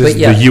 Plus, this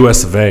is the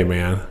US of A,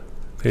 man.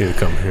 They need to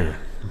come here.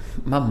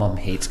 My mum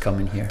hates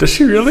coming here. Does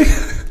she really?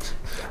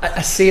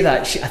 I say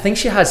that. I think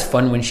she has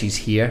fun when she's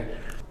here.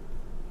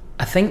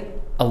 I think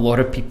a lot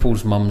of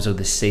people's mums are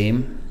the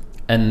same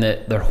in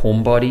that they're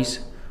homebodies.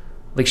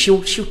 Like,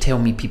 she'll tell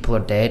me people are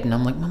dead, and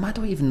I'm like, Mum, I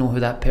don't even know who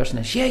that person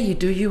is. Yeah, you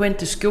do. You went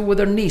to school with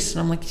their niece. And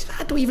I'm like,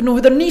 I don't even know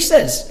who their niece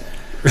is.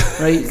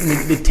 Right?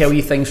 And they tell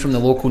you things from the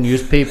local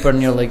newspaper,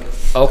 and you're like,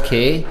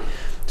 okay,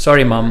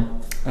 sorry,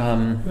 Mum.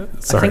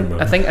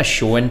 I think I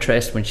show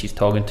interest when she's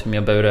talking to me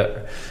about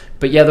it.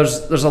 But yeah,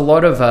 there's a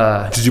lot of.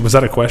 Was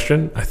that a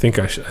question? I think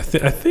I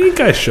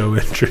show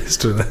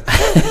interest in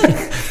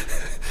it.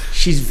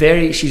 She's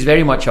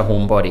very much a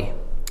homebody,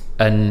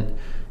 and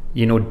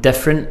you know,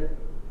 different.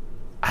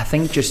 I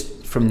think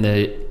just from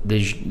the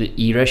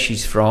era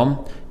she's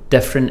from,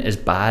 different is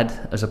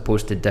bad as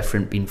opposed to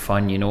different being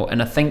fun, you know.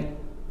 And I think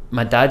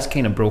my dad's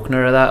kind of broken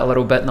her of that a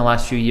little bit in the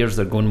last few years.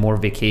 They're going more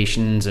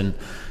vacations and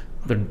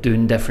they're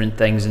doing different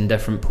things in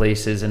different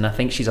places, and I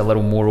think she's a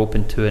little more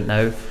open to it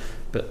now.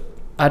 But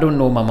I don't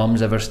know my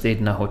mum's ever stayed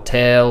in a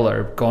hotel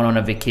or gone on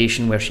a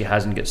vacation where she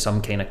hasn't got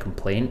some kind of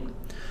complaint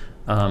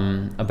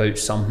about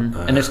something.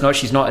 And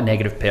she's not a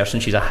negative person.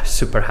 She's a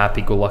super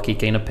happy-go-lucky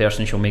kind of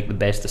person. She'll make the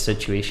best of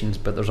situations,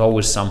 but there's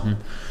always something.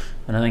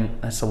 And I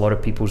think that's a lot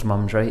of people's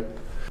mums, right?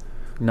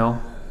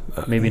 No?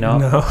 Maybe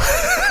not? No.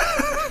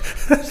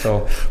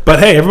 So, but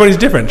hey, everybody's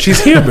different.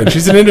 She's human.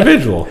 She's an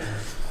individual.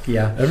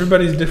 Yeah.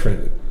 Everybody's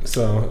different.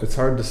 So it's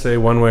hard to say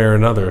one way or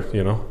another,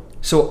 you know?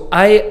 So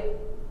I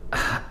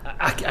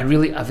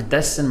really, I've had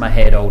this in my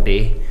head all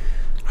day.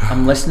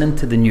 I'm listening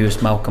to the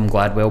newest Malcolm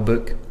Gladwell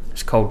book.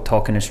 It's called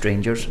Talking to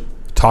Strangers.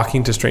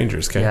 Talking to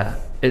Strangers, okay. Yeah.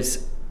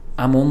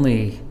 I'm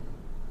only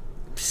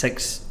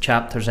 6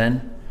 chapters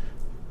in.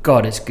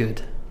 God, it's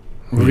good.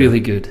 Really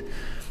good.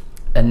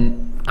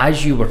 And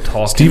as you were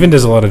talking... Stephen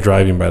does a lot of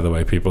driving, by the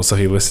way, people, so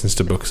he listens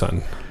to books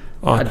on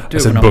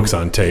books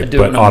on tape,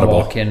 but Audible. I'm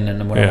walking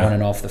and when I'm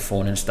running off the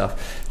phone and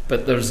stuff.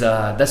 But there's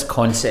this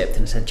concept,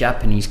 and it's a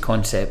Japanese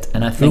concept,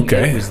 and I think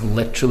it was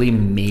literally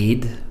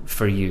made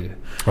for you.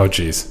 Oh,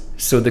 jeez.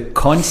 So the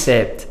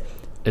concept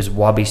is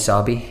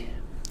wabi-sabi.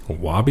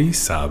 Wabi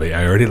Sabi.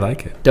 I already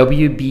like it.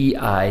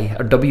 WBI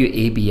or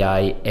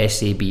WABI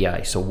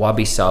SABI. So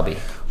Wabi Sabi.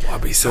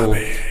 Wabi So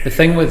Sabi. the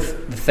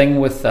thing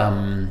with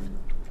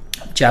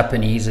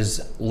Japanese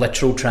is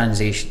literal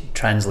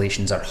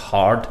translations are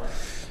hard.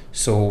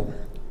 So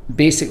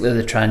basically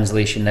the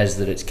translation is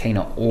that it's kind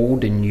of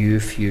old and new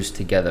fused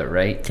together,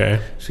 right?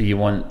 Okay. So you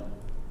want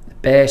the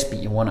best, but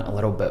you want it a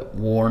little bit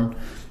worn.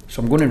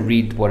 So I'm going to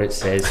read what it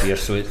says here.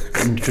 So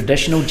in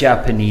traditional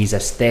Japanese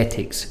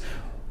aesthetics,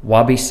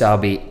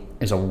 wabi-sabi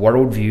is a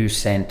worldview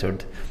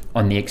centered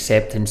on the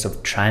acceptance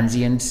of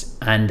transience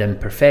and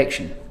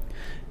imperfection.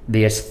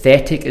 The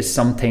aesthetic is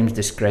sometimes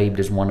described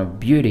as one of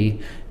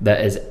beauty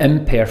that is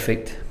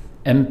imperfect,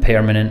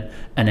 impermanent,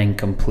 and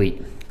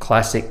incomplete.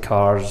 Classic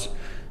cars,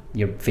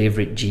 your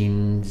favorite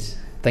jeans,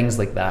 things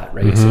like that,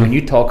 right? So when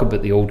you talk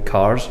about the old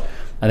cars,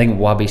 I think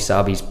Wabi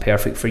Sabi is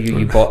perfect for you.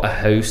 You bought a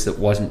house that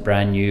wasn't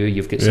brand new.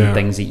 You've got some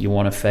things that you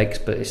want to fix,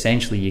 but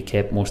essentially you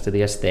kept most of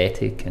the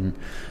aesthetic and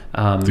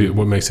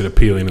what makes it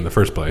appealing in the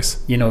first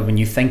place. You know, when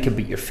you think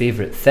about your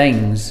favorite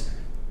things,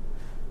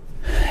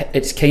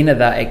 it's kind of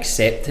that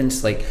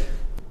acceptance. Like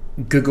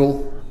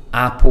Google,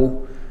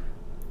 Apple,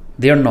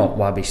 they're not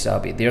Wabi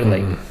Sabi. They're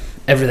like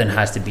everything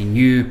has to be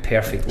new,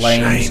 perfect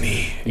lines,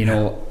 shiny. You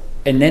know.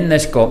 And then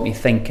this got me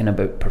thinking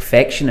about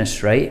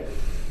perfectionists, right?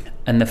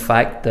 And the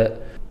fact that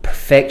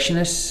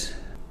perfectionists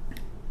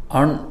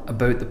aren't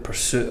about the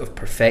pursuit of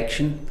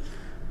perfection,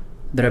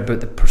 they're about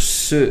the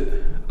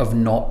pursuit of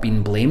not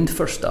being blamed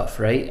for stuff,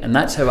 right? And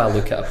that's how I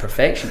look at a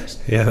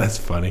perfectionist. Yeah, that's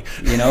funny.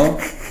 You know,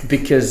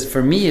 because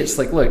for me it's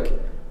like, look,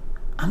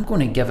 I'm going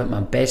to give it my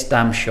best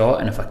damn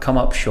shot, and if I come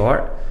up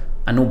short,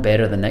 I know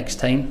better the next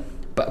time.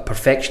 But a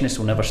perfectionist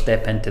will never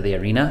step into the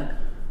arena.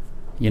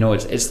 You know,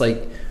 it's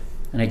like,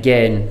 and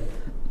again,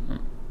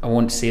 I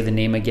won't say the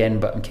name again,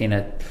 but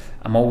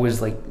I'm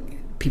always like,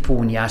 people,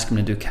 when you ask them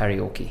to do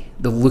karaoke,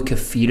 the look of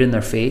fear in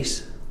their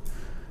face,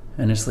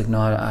 and it's like, no,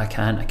 I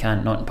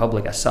can't, not in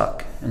public, I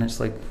suck. And it's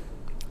like,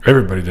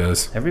 everybody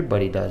does.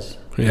 Everybody does.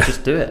 Yeah.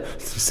 Just do it.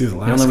 Did you see the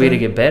last The only way guy? to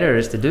get better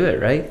is to do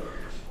it, right?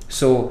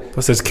 So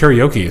Plus, it's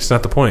karaoke. It's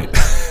not the point.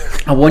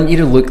 I want you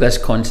to look this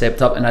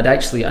concept up, and I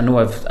know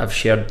I've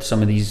shared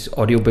some of these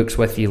audiobooks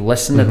with you.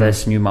 Listen to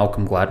this new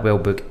Malcolm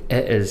Gladwell book.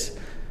 It is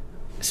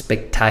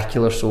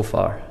spectacular so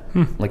far.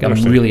 Like, I'm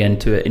really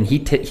into it, and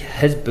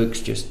his books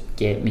just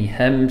get me.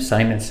 Him,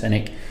 Simon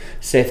Sinek,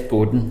 Seth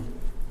Godin,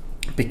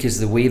 because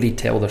the way they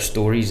tell their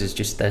stories is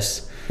just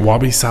this.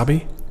 Wabi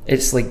Sabi?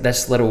 It's like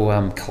this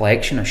little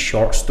collection of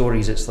short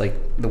stories. It's like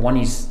the one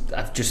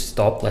I've just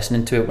stopped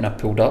listening to it when I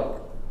pulled up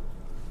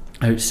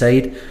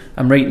outside.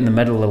 I'm right in the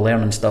middle of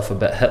learning stuff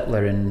about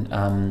Hitler and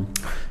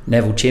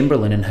Neville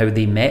Chamberlain and how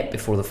they met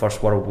before the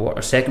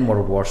Second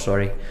World War,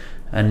 sorry.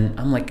 And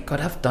I'm like, God,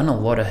 I've done a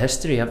lot of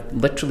history. I've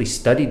literally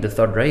studied the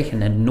Third Reich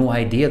and had no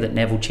idea that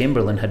Neville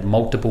Chamberlain had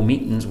multiple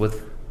meetings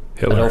with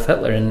Adolf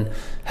Hitler, and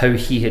how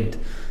he had.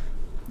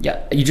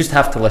 Yeah, you just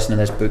have to listen to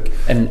this book.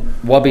 And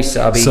Wabi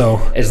Sabi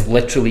is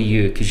literally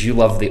you, because you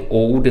love the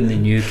old and the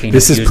new kind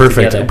This of is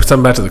perfect. together.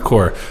 Something back to the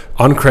core.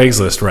 On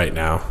Craigslist right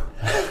now,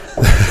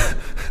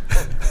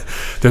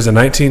 there's a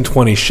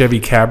 1920 Chevy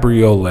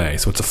Cabriolet.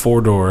 So it's a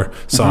 4-door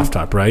soft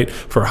top, right?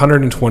 For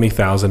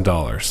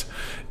 $120,000.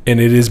 And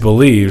it is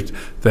believed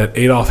that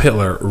Adolf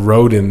Hitler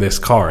rode in this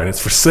car, and it's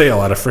for sale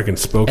out of freaking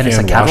Spokane, And it's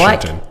a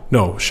Cadillac? Washington.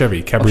 No,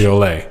 Chevy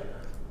Cabriolet.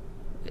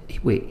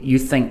 Wait, you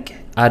think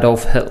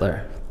Adolf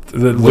Hitler?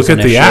 Look in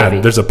at a the Chevy?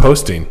 ad. There's a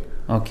posting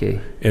Okay.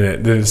 in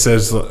it. Then it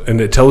says,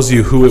 and it tells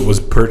you who it was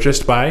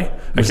purchased by.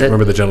 I can't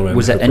remember the gentleman.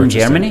 Was who it in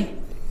purchased Germany?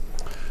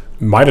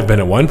 Might have been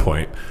at one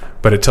point,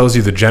 but it tells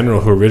you the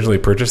general who originally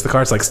purchased the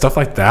car. It's like stuff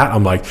like that.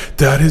 I'm like,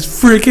 that is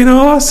freaking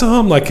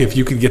awesome. Like, if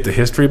you could get the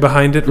history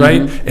behind it,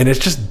 right? And it's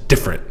just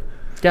different.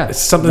 Yeah, It's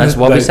something that's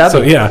that, Wabi that- Sabi.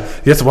 So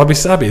yes, Wabi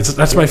Sabi.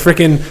 That's my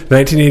freaking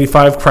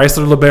 1985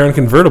 Chrysler LeBaron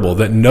convertible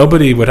that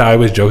nobody would. I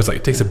always joke, it's like,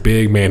 it takes a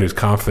big man who's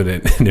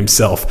confident in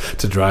himself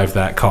to drive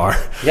that car.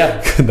 Yeah.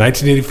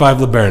 1985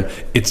 LeBaron.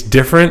 It's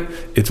different.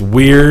 It's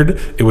weird.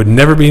 It would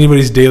never be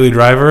anybody's daily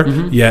driver.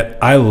 Yet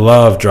I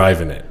love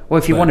driving it.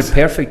 Well, if you wanted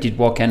perfect, you'd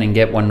walk in and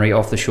get one right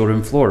off the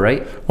showroom floor,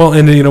 right? Well,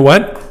 and you know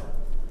what?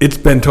 It's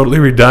been totally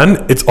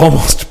redone. It's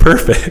almost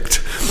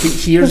perfect.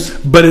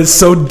 But it's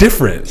so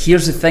different.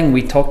 Here's the thing.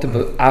 We talked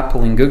about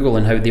Apple and Google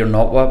and how they're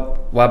not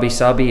Wabi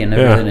Sabi, and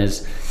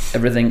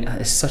everything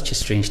is such a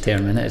strange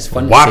term, and it's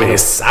fun Wabi to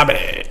say. Sabi.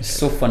 It's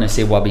so fun to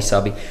say Wabi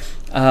Sabi.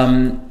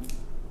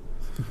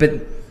 But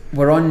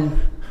we're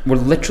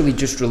literally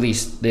just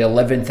released the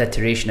 11th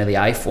iteration of the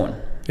iPhone.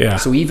 Yeah.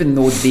 So even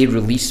though they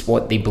release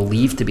what they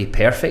believe to be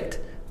perfect,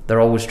 they're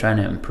always trying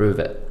to improve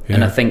it. Yeah.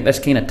 And I think this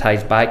kind of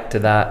ties back to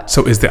that.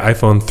 So is the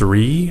iPhone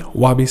 3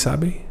 Wabi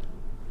Sabi?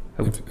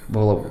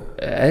 Well,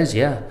 it is,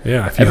 yeah.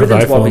 Yeah, if you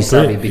Everything's have the iPhone Wabi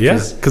Sabi 3.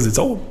 because it's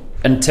old.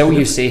 until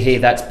you say, hey,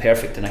 that's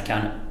perfect and I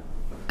can't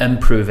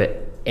improve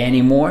it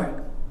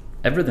anymore,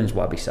 everything's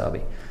Wabi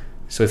Sabi.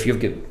 So if you've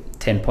got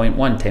 10.1,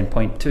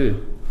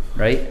 10.2,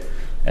 right?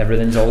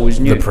 Everything's always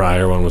new. The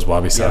prior one was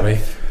Wabi Sabi.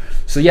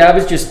 So yeah, I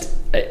was just,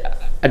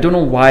 I don't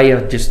know why I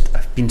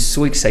been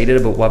so excited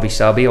about Wabi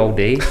Sabi all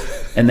day,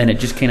 and then it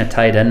just kind of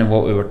tied in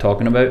what we were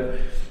talking about.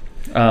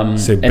 And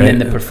then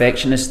the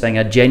perfectionist thing,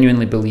 I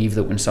genuinely believe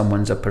that when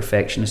someone's a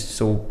perfectionist,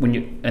 so when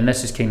you, and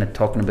this is kind of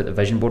talking about the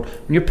vision board,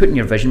 when you're putting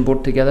your vision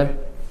board together,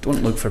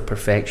 don't look for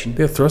perfection.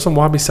 Yeah, throw some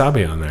Wabi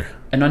Sabi on there.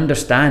 And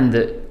understand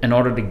that in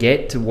order to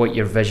get to what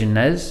your vision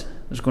is,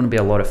 there's going to be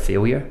a lot of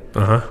failure.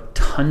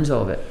 Tons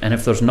of it. And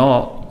if there's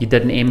not, you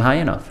didn't aim high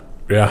enough.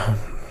 Yeah.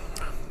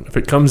 If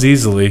it comes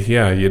easily,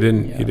 you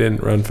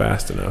didn't run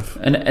fast enough.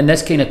 And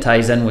this kind of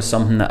ties in with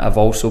something that I've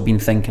also been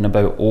thinking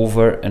about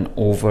over and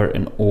over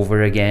and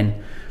over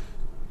again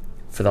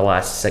for the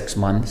last 6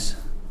 months,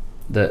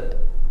 that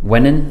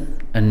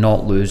winning and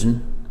not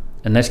losing,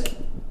 and this,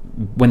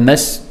 when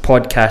this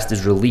podcast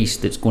is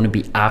released, it's going to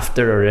be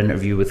after our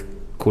interview with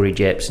Corey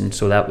Jepson,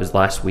 so that was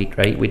last week,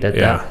 right? We did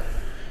that.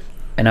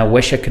 And I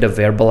wish I could have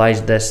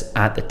verbalized this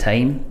at the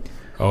time.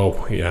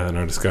 Oh, yeah, in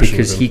our discussion.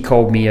 Because he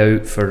called me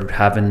out for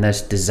having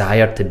this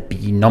desire to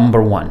be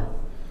number one.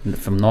 And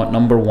if I'm not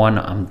number one,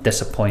 I'm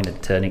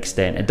disappointed to an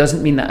extent. It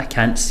doesn't mean that I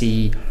can't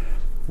see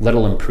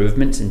little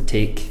improvements and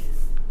take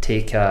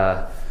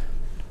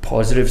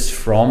positives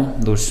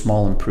from those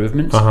small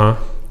improvements.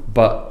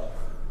 But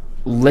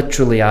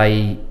literally,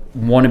 I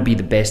want to be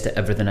the best at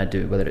everything I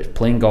do, whether it's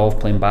playing golf,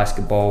 playing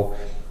basketball,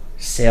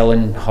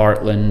 selling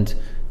Heartland,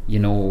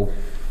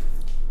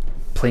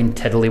 playing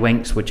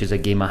Tiddlywinks, which is a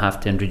game I have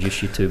to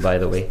introduce you to, by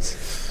the way.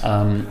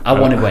 I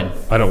want to win.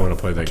 I don't want to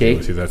play that game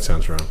with you. That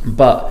sounds wrong.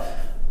 But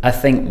I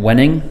think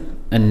winning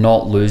and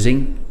not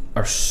losing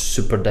are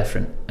super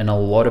different. And a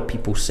lot of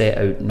people set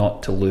out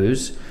not to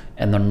lose,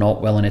 and they're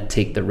not willing to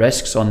take the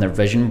risks on their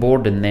vision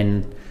board, and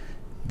then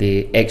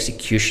the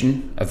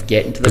execution of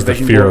getting to the vision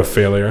board. Because the fear of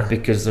failure.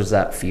 Because there's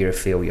that fear of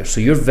failure.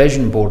 So your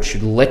vision board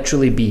should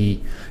literally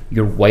be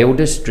your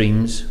wildest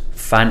dreams,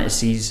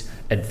 fantasies,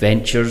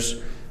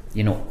 adventures,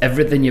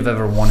 everything you've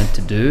ever wanted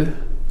to do.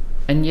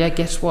 And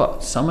guess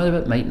what? Some of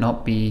it might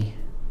not be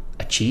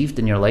achieved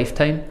in your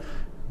lifetime,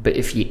 but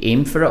if you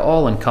aim for it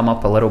all and come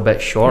up a little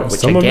bit short,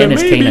 which again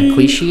is kind of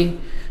cliche.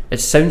 It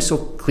sounds so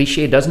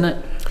cliche, doesn't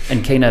it?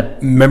 And kind of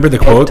remember the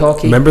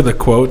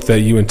quote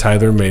that you and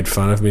Tyler made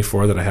fun of me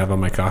for, that I have on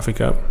my coffee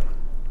cup?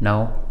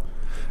 No.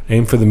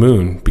 Aim for the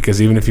moon,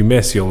 because even if you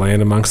miss, you'll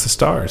land amongst the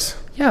stars.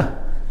 Yeah.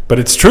 But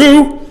it's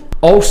true.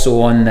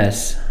 Also on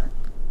this,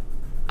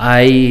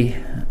 we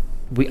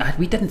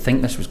didn't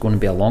think this was going to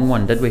be a long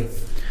one, did we?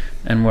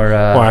 And we're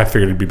I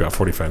figured it'd be about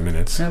 45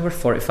 minutes. Yeah, we're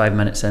 45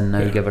 minutes in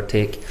now, give or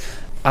take.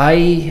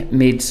 I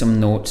made some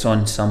notes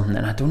on something,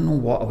 and I don't know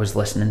what I was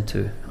listening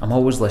to. I'm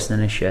always listening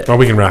to shit. Well,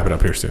 we can wrap it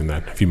up here soon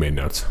then, if you made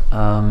notes.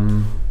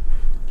 But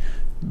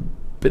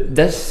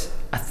this,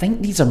 I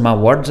think these are my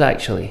words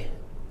actually.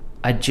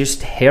 I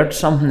just heard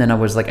something and I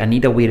was like, I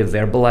need a way to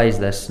verbalize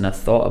this, and I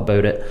thought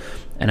about it,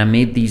 and I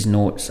made these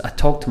notes. I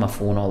talk to my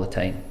phone all the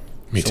time.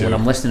 Me too. When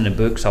I'm listening to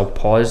books, I'll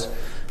pause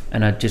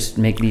and I just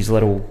make these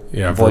little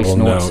voice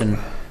notes. And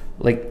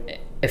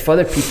like, if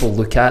other people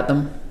look at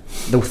them,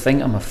 they'll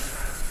think I'm a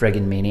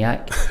friggin'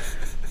 maniac.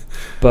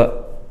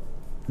 But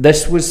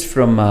this was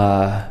from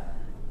I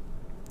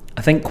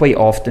think quite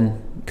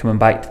often, coming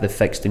back to the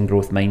fixed and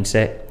growth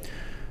mindset,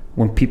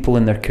 when people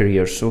in their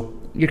careers, so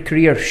your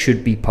career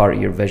should be part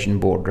of your vision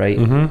board, right?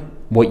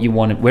 What you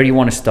want, where you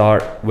want to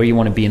start, where you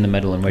want to be in the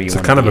middle, and where you want to be.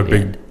 It's kind of a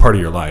big part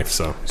of your life.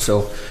 So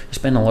you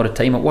spend a lot of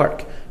time at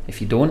work. If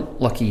you don't,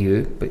 lucky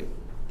you, but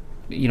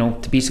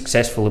to be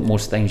successful at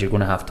most things, you're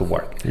going to have to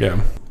work.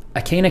 Yeah.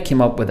 I kind of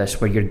came up with this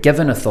where you're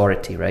given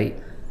authority,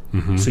 right?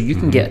 So you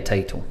can get a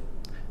title.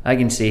 I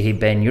can say, hey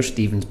Ben, you're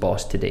Stephen's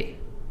boss today,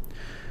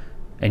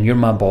 and you're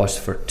my boss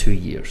for 2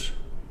 years.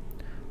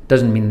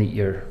 Doesn't mean that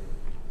you're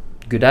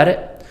good at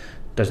it,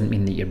 doesn't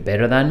mean that you're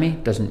better than me,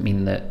 doesn't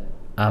mean that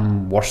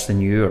I'm worse than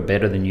you or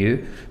better than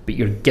you, but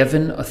you're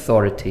given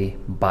authority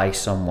by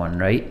someone,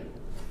 right?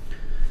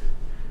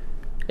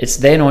 It's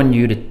then on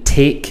you to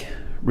take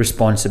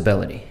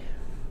responsibility.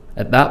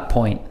 At that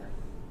point,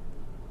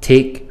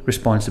 take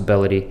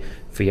responsibility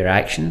for your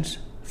actions,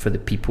 for the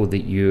people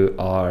that you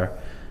are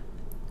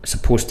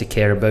supposed to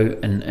care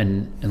about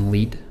and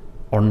lead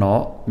or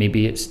not.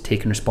 Maybe it's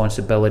taking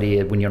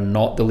responsibility when you're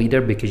not the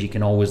leader, because you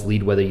can always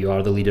lead whether you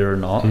are the leader or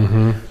not.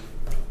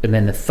 And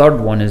then the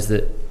third one is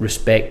that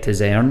respect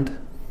is earned,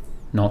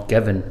 not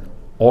given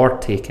or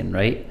taken,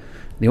 right?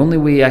 The only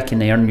way I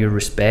can earn your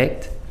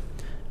respect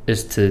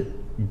is to,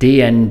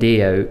 day in,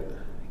 day out,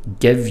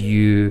 give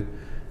you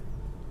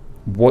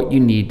what you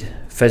need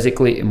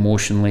physically,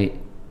 emotionally,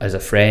 as a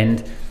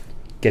friend,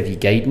 give you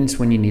guidance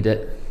when you need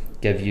it,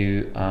 give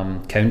you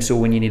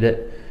counsel when you need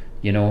it,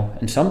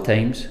 and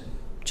sometimes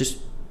just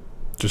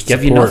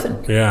give support. You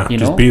nothing. Yeah,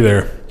 just be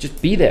there.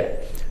 Just be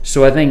there.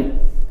 So I think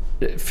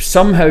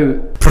somehow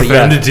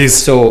profundities.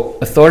 So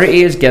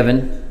authority is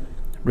given,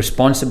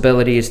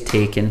 responsibility is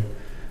taken,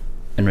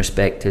 and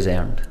respect is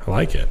earned. I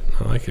like it.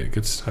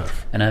 Good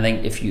stuff. And I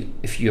think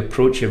if you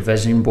approach your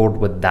vision board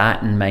with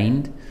that in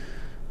mind,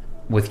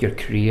 with your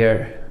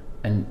career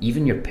and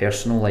even your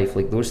personal life,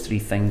 like those three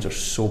things are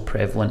so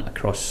prevalent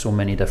across so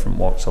many different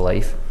walks of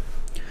life,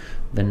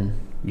 then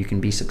you can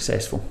be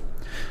successful.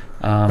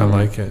 I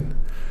like it.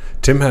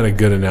 Tim had a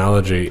good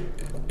analogy,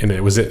 and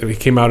it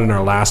came out in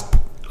our last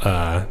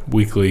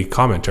weekly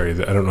commentary.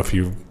 That I don't know if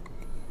you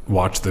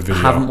watched the video. I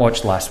haven't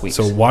watched last week's.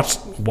 So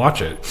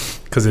watch it,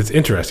 because it's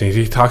interesting.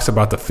 He talks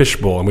about the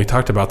fishbowl, and we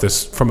talked about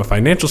this from a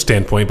financial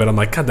standpoint, but I'm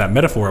like, God, that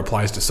metaphor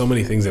applies to so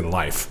many things in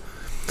life.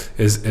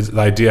 Is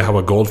the idea how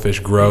a goldfish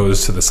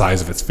grows to the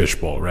size of its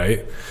fishbowl,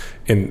 right?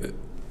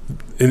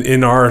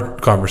 In our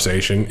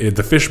conversation,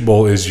 the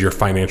fishbowl is your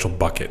financial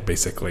bucket,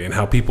 basically, and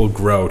how people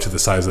grow to the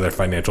size of their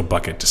financial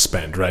bucket to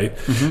spend, right?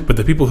 Mm-hmm. But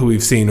the people who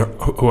we've seen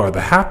who are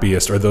the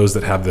happiest are those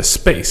that have the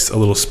space, a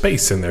little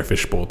space in their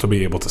fishbowl to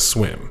be able to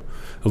swim,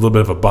 a little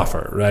bit of a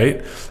buffer,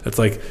 right? It's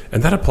like,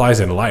 and that applies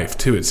in life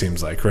too, it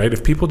seems like, right?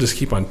 If people just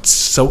keep on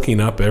soaking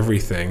up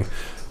everything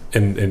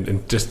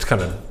and just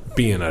kind of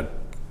being a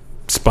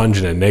sponge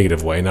in a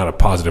negative way, not a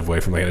positive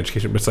way from like an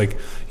education, but it's like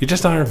you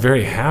just aren't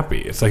very happy.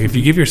 It's like if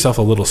you give yourself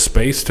a little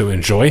space to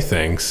enjoy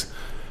things,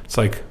 it's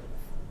like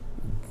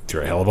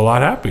you're a hell of a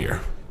lot happier.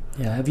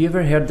 Yeah, have you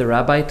ever heard the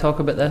rabbi talk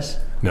about this?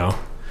 No.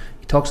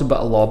 He talks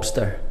about a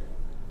lobster.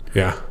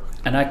 Yeah.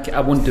 And I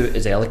won't do it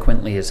as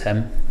eloquently as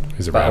him,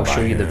 He's a but rabbi, I'll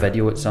show you the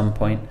video at some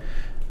point.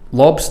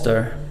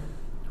 Lobster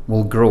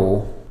will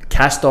grow,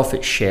 cast off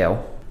its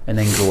shell, and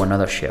then grow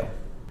another shell.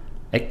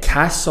 It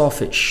casts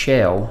off its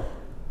shell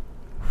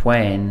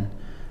when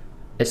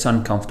it's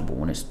uncomfortable,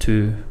 when it's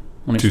too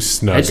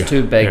snug. It's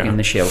too big and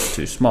the shell's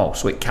too small.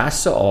 So it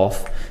casts it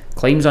off,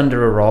 climbs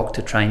under a rock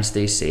to try and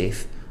stay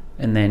safe,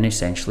 and then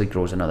essentially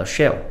grows another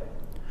shell.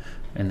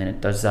 And then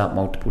it does that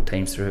multiple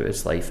times throughout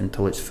its life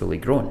until it's fully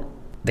grown.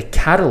 The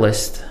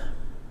catalyst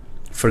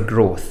for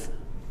growth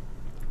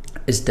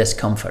is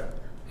discomfort.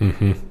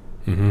 Mm-hmm.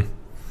 Mm-hmm.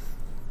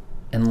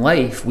 In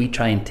life, we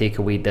try and take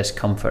away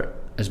discomfort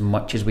as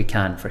much as we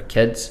can for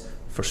kids,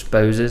 for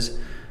spouses,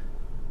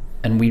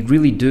 and we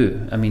really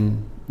do. I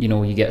mean,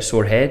 you get a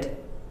sore head,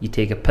 you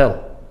take a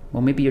pill.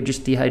 Well, maybe you're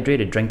just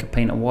dehydrated, drink a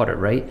pint of water,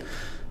 right?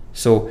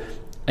 So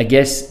I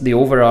guess the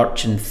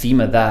overarching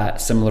theme of that,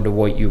 similar to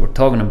what you were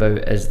talking about,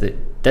 is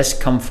that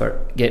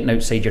discomfort, getting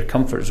outside your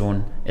comfort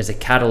zone, is a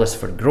catalyst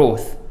for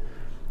growth.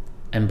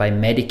 And by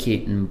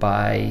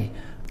medicating,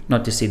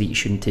 not to say that you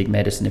shouldn't take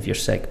medicine if you're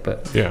sick,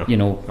 but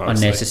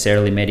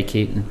unnecessarily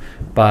medicating,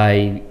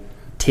 by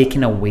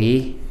taking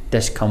away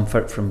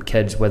discomfort from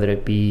kids, whether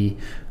it be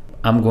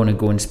I'm going to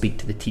go and speak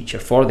to the teacher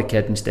for the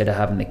kid instead of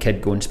having the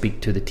kid go and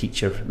speak to the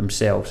teacher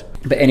themselves.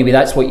 But anyway,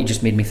 that's what you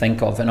just made me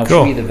think of, and I'll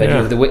show you the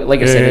video. The way, like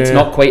I said, it's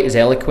not quite as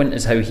eloquent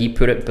as how he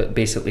put it, but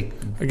basically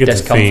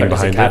discomfort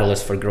is a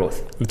catalyst for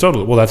growth.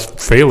 Totally. Well, that's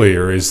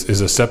failure is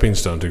a stepping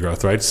stone to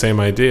growth, right? Same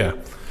idea.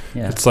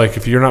 Yeah. It's like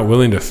if you're not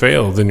willing to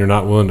fail, then you're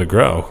not willing to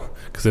grow,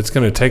 because it's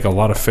going to take a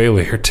lot of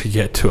failure to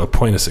get to a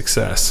point of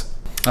success.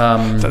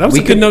 So that was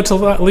a good note to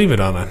leave it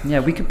on. Yeah,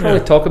 we could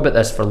probably talk about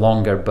this for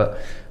longer,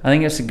 but I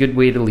think it's a good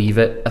way to leave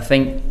it. I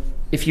think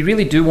if you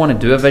really do want to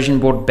do a vision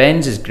board,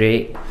 Ben's is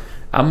great.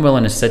 I'm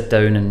willing to sit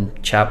down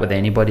and chat with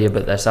anybody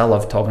about this. I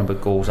love talking about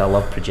goals. I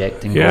love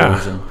projecting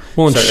goals.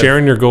 And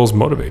sharing your goals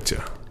motivates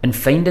you. And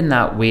finding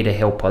that way to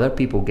help other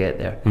people get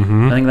there.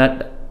 Mm-hmm. I think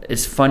that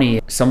it's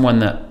funny. Someone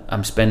that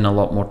I'm spending a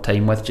lot more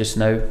time with just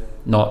now,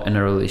 not in a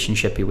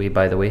relationshipy way,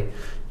 by the way,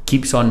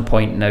 keeps on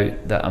pointing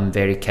out that I'm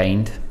very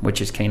kind,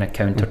 which is kind of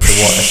counter to what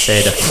I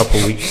said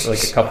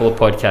a couple of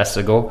podcasts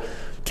ago.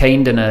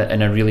 Kind in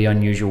a really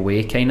unusual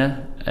way, kind of,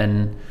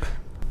 and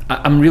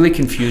I'm really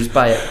confused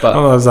by it.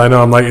 But I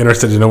know I'm like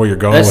interested to know where you're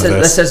going with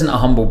this. This isn't a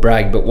humble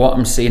brag, but what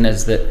I'm saying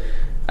is that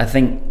I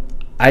think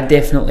I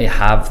definitely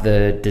have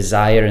the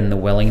desire and the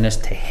willingness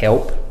to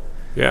help.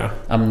 Yeah.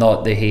 I'm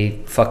not the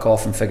hey, fuck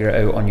off and figure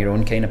it out on your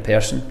own kind of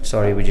person.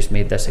 Sorry, we just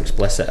made this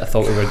explicit. I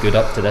thought we were good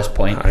up to this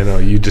point. I know,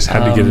 you just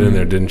had to get it in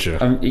there, didn't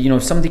you?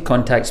 Somebody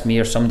contacts me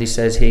or somebody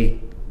says, hey,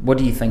 what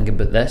do you think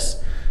about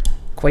this?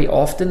 Quite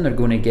often they're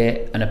going to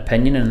get an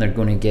opinion, and they're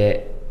going to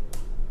get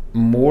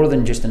more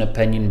than just an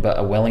opinion, but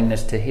a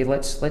willingness to, hey,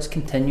 let's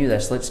continue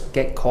this. Let's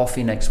get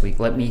coffee next week.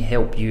 Let me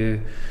help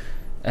you.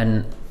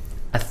 And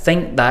I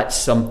think that's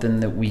something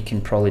that we can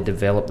probably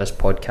develop this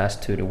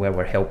podcast to where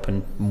we're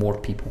helping more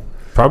people.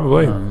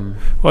 Probably.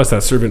 Well, it's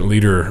that servant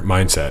leader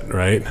mindset,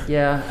 right?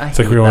 Yeah,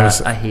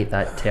 I hate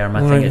that term.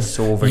 I think it's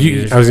so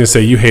overused. I was going to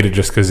say, you hate it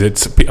just because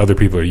other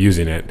people are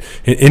using it.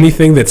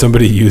 Anything that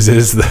somebody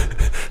uses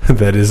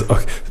that is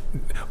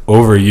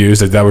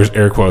overused, that was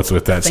air quotes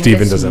with that,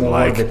 Stephen doesn't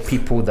like. The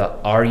people that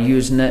are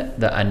using it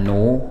that I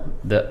know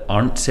that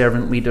aren't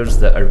servant leaders,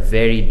 that are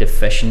very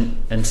deficient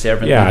in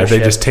servant leadership. Yeah, they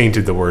just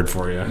tainted the word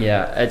for you.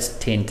 Yeah, it's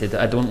tainted.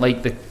 I don't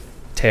like the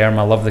term.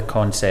 I love the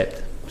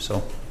concept.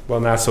 So. Well,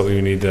 and that's what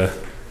we need to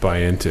buy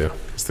into.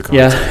 Is the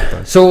concept.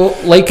 Yeah. So,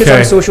 us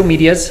on social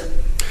medias.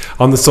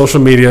 On the social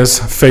medias,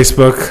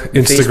 Facebook,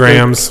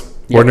 Instagrams,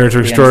 Ordinary to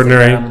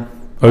Extraordinary,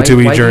 O2E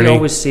Journey. Why do you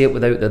always say it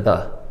without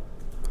the?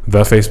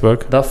 The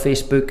Facebook? The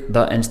Facebook,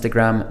 the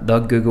Instagram, the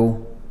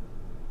Google,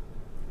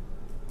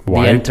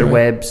 Why the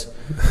interwebs.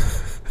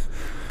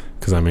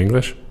 Because I'm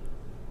English?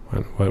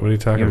 What are you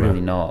talking about? You're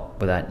really not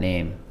with that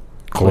name.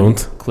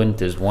 Klunt?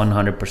 Klunt is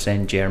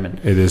 100%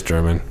 German. It is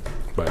German.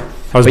 But I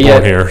was But born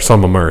yeah, here, so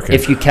I'm American.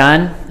 If you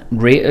can,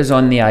 rate us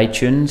on the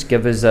iTunes,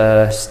 give us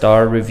a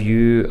star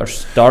review or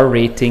star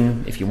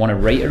rating. If you want to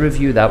write a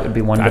review, that would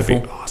be wonderful.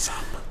 That'd be awesome.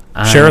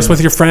 Share us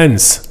with your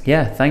friends.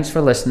 Yeah, thanks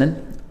for listening.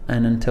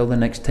 And until the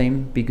next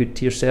time, be good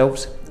to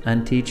yourselves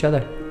and to each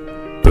other.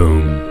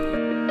 Boom.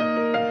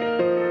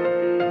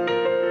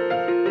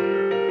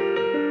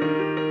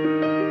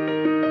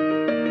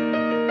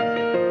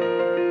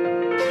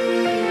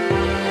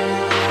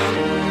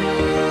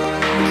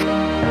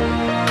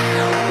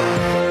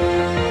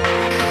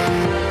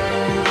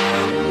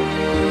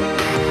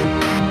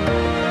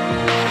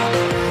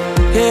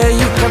 Yeah,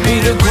 you can be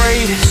the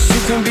greatest,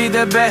 you can be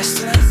the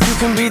best, you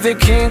can be the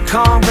King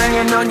Kong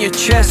banging on your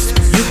chest.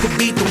 You could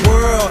beat the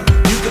world,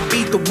 you could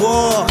beat the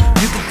war.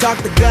 You could talk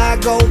to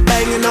God, go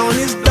banging on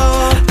his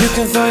door. You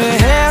can throw your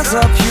hands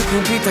up, you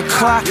can beat the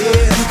clock.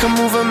 You can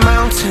move a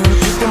mountain,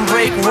 you can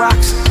break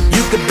rocks.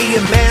 You could be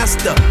a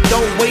master,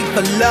 don't wait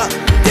for luck.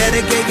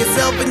 Dedicate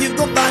yourself and you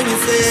gon' find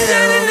yourself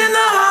Standing in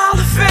the Hall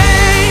of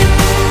Fame,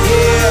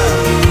 yeah,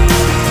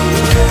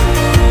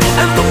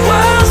 and the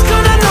world's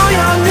gonna know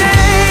your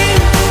name,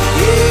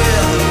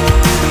 yeah,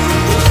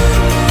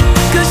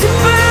 'cause you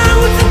burn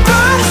with the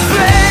brightest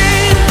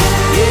flame,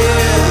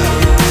 yeah,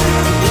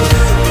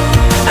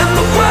 and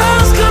the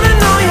world's gonna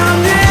know your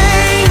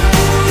name,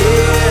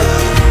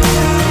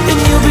 yeah. and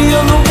you'll be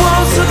on the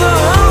walls of the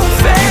Hall of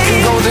Fame. You can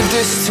go the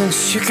distance,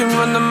 you can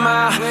run the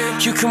mile,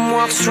 you can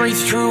walk straight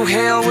through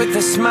hell with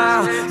a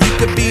smile. You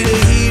could be the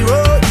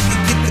hero, you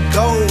could get the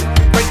gold.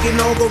 Breaking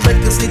all the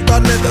records they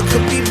thought never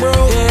could be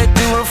broke. Yeah,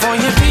 do it for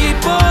your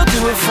people, do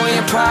it for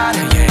your pride.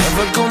 Are you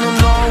ever gonna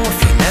know if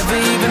you never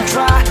even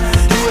try?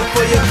 Do it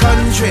for your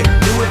country,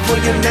 do it for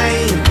your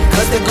name.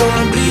 'Cause there's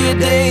gonna be a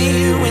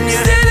day when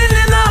you're standing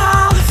in the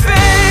Hall of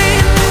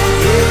Fame,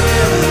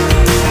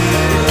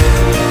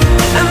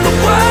 and the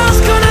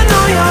world's gonna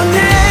know your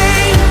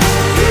name,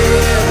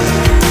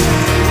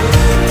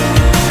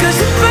 'cause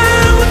you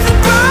burn with the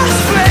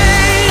brightest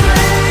flame,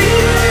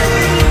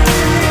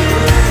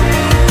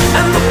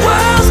 and the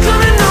world's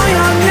gonna know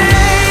your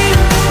name,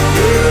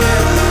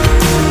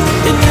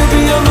 and you'll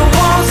be on the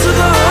walls of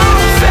the Hall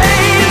of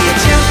Fame. Be a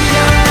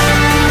champion,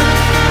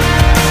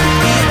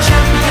 Be a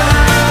champion,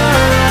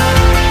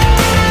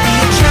 be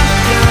a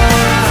champion,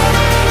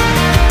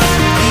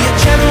 be a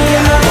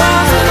champion.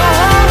 walls of the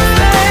Hall of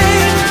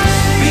Fame.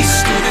 Be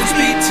students,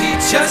 be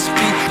teachers,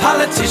 be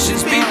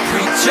politicians, be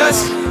preachers.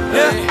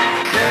 Yeah.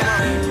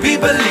 Be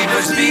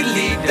believers, be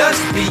leaders,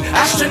 be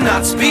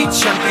astronauts, be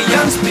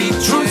champions, be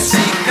truth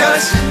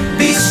seekers.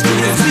 Be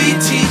students, be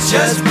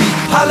teachers, be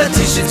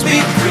politicians, be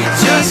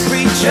preachers.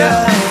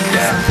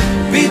 Yeah.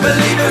 Be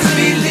believers,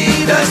 be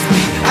leaders,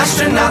 be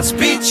astronauts,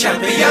 be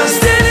champions.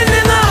 Standing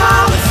in the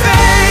Hall of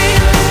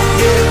Fame,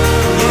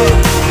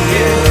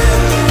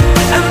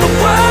 and the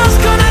world's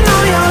gonna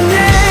know your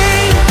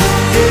name,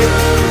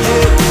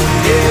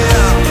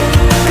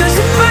 'cause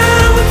you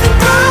burn with the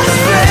brightest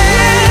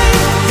flame,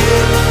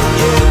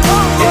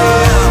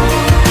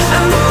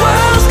 and the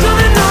world's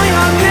gonna know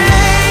your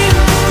name,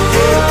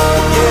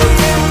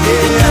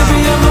 and you'll be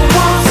on the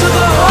walls of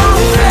the Hall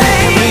of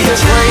Fame. You can be the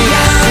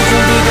greatest, you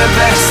can be the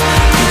best,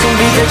 you can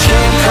be the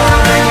King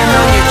Kong hanging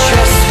on your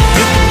chest.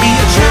 You could be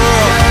a hero,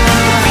 you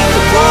could beat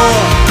the war.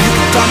 You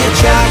could talk to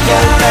God,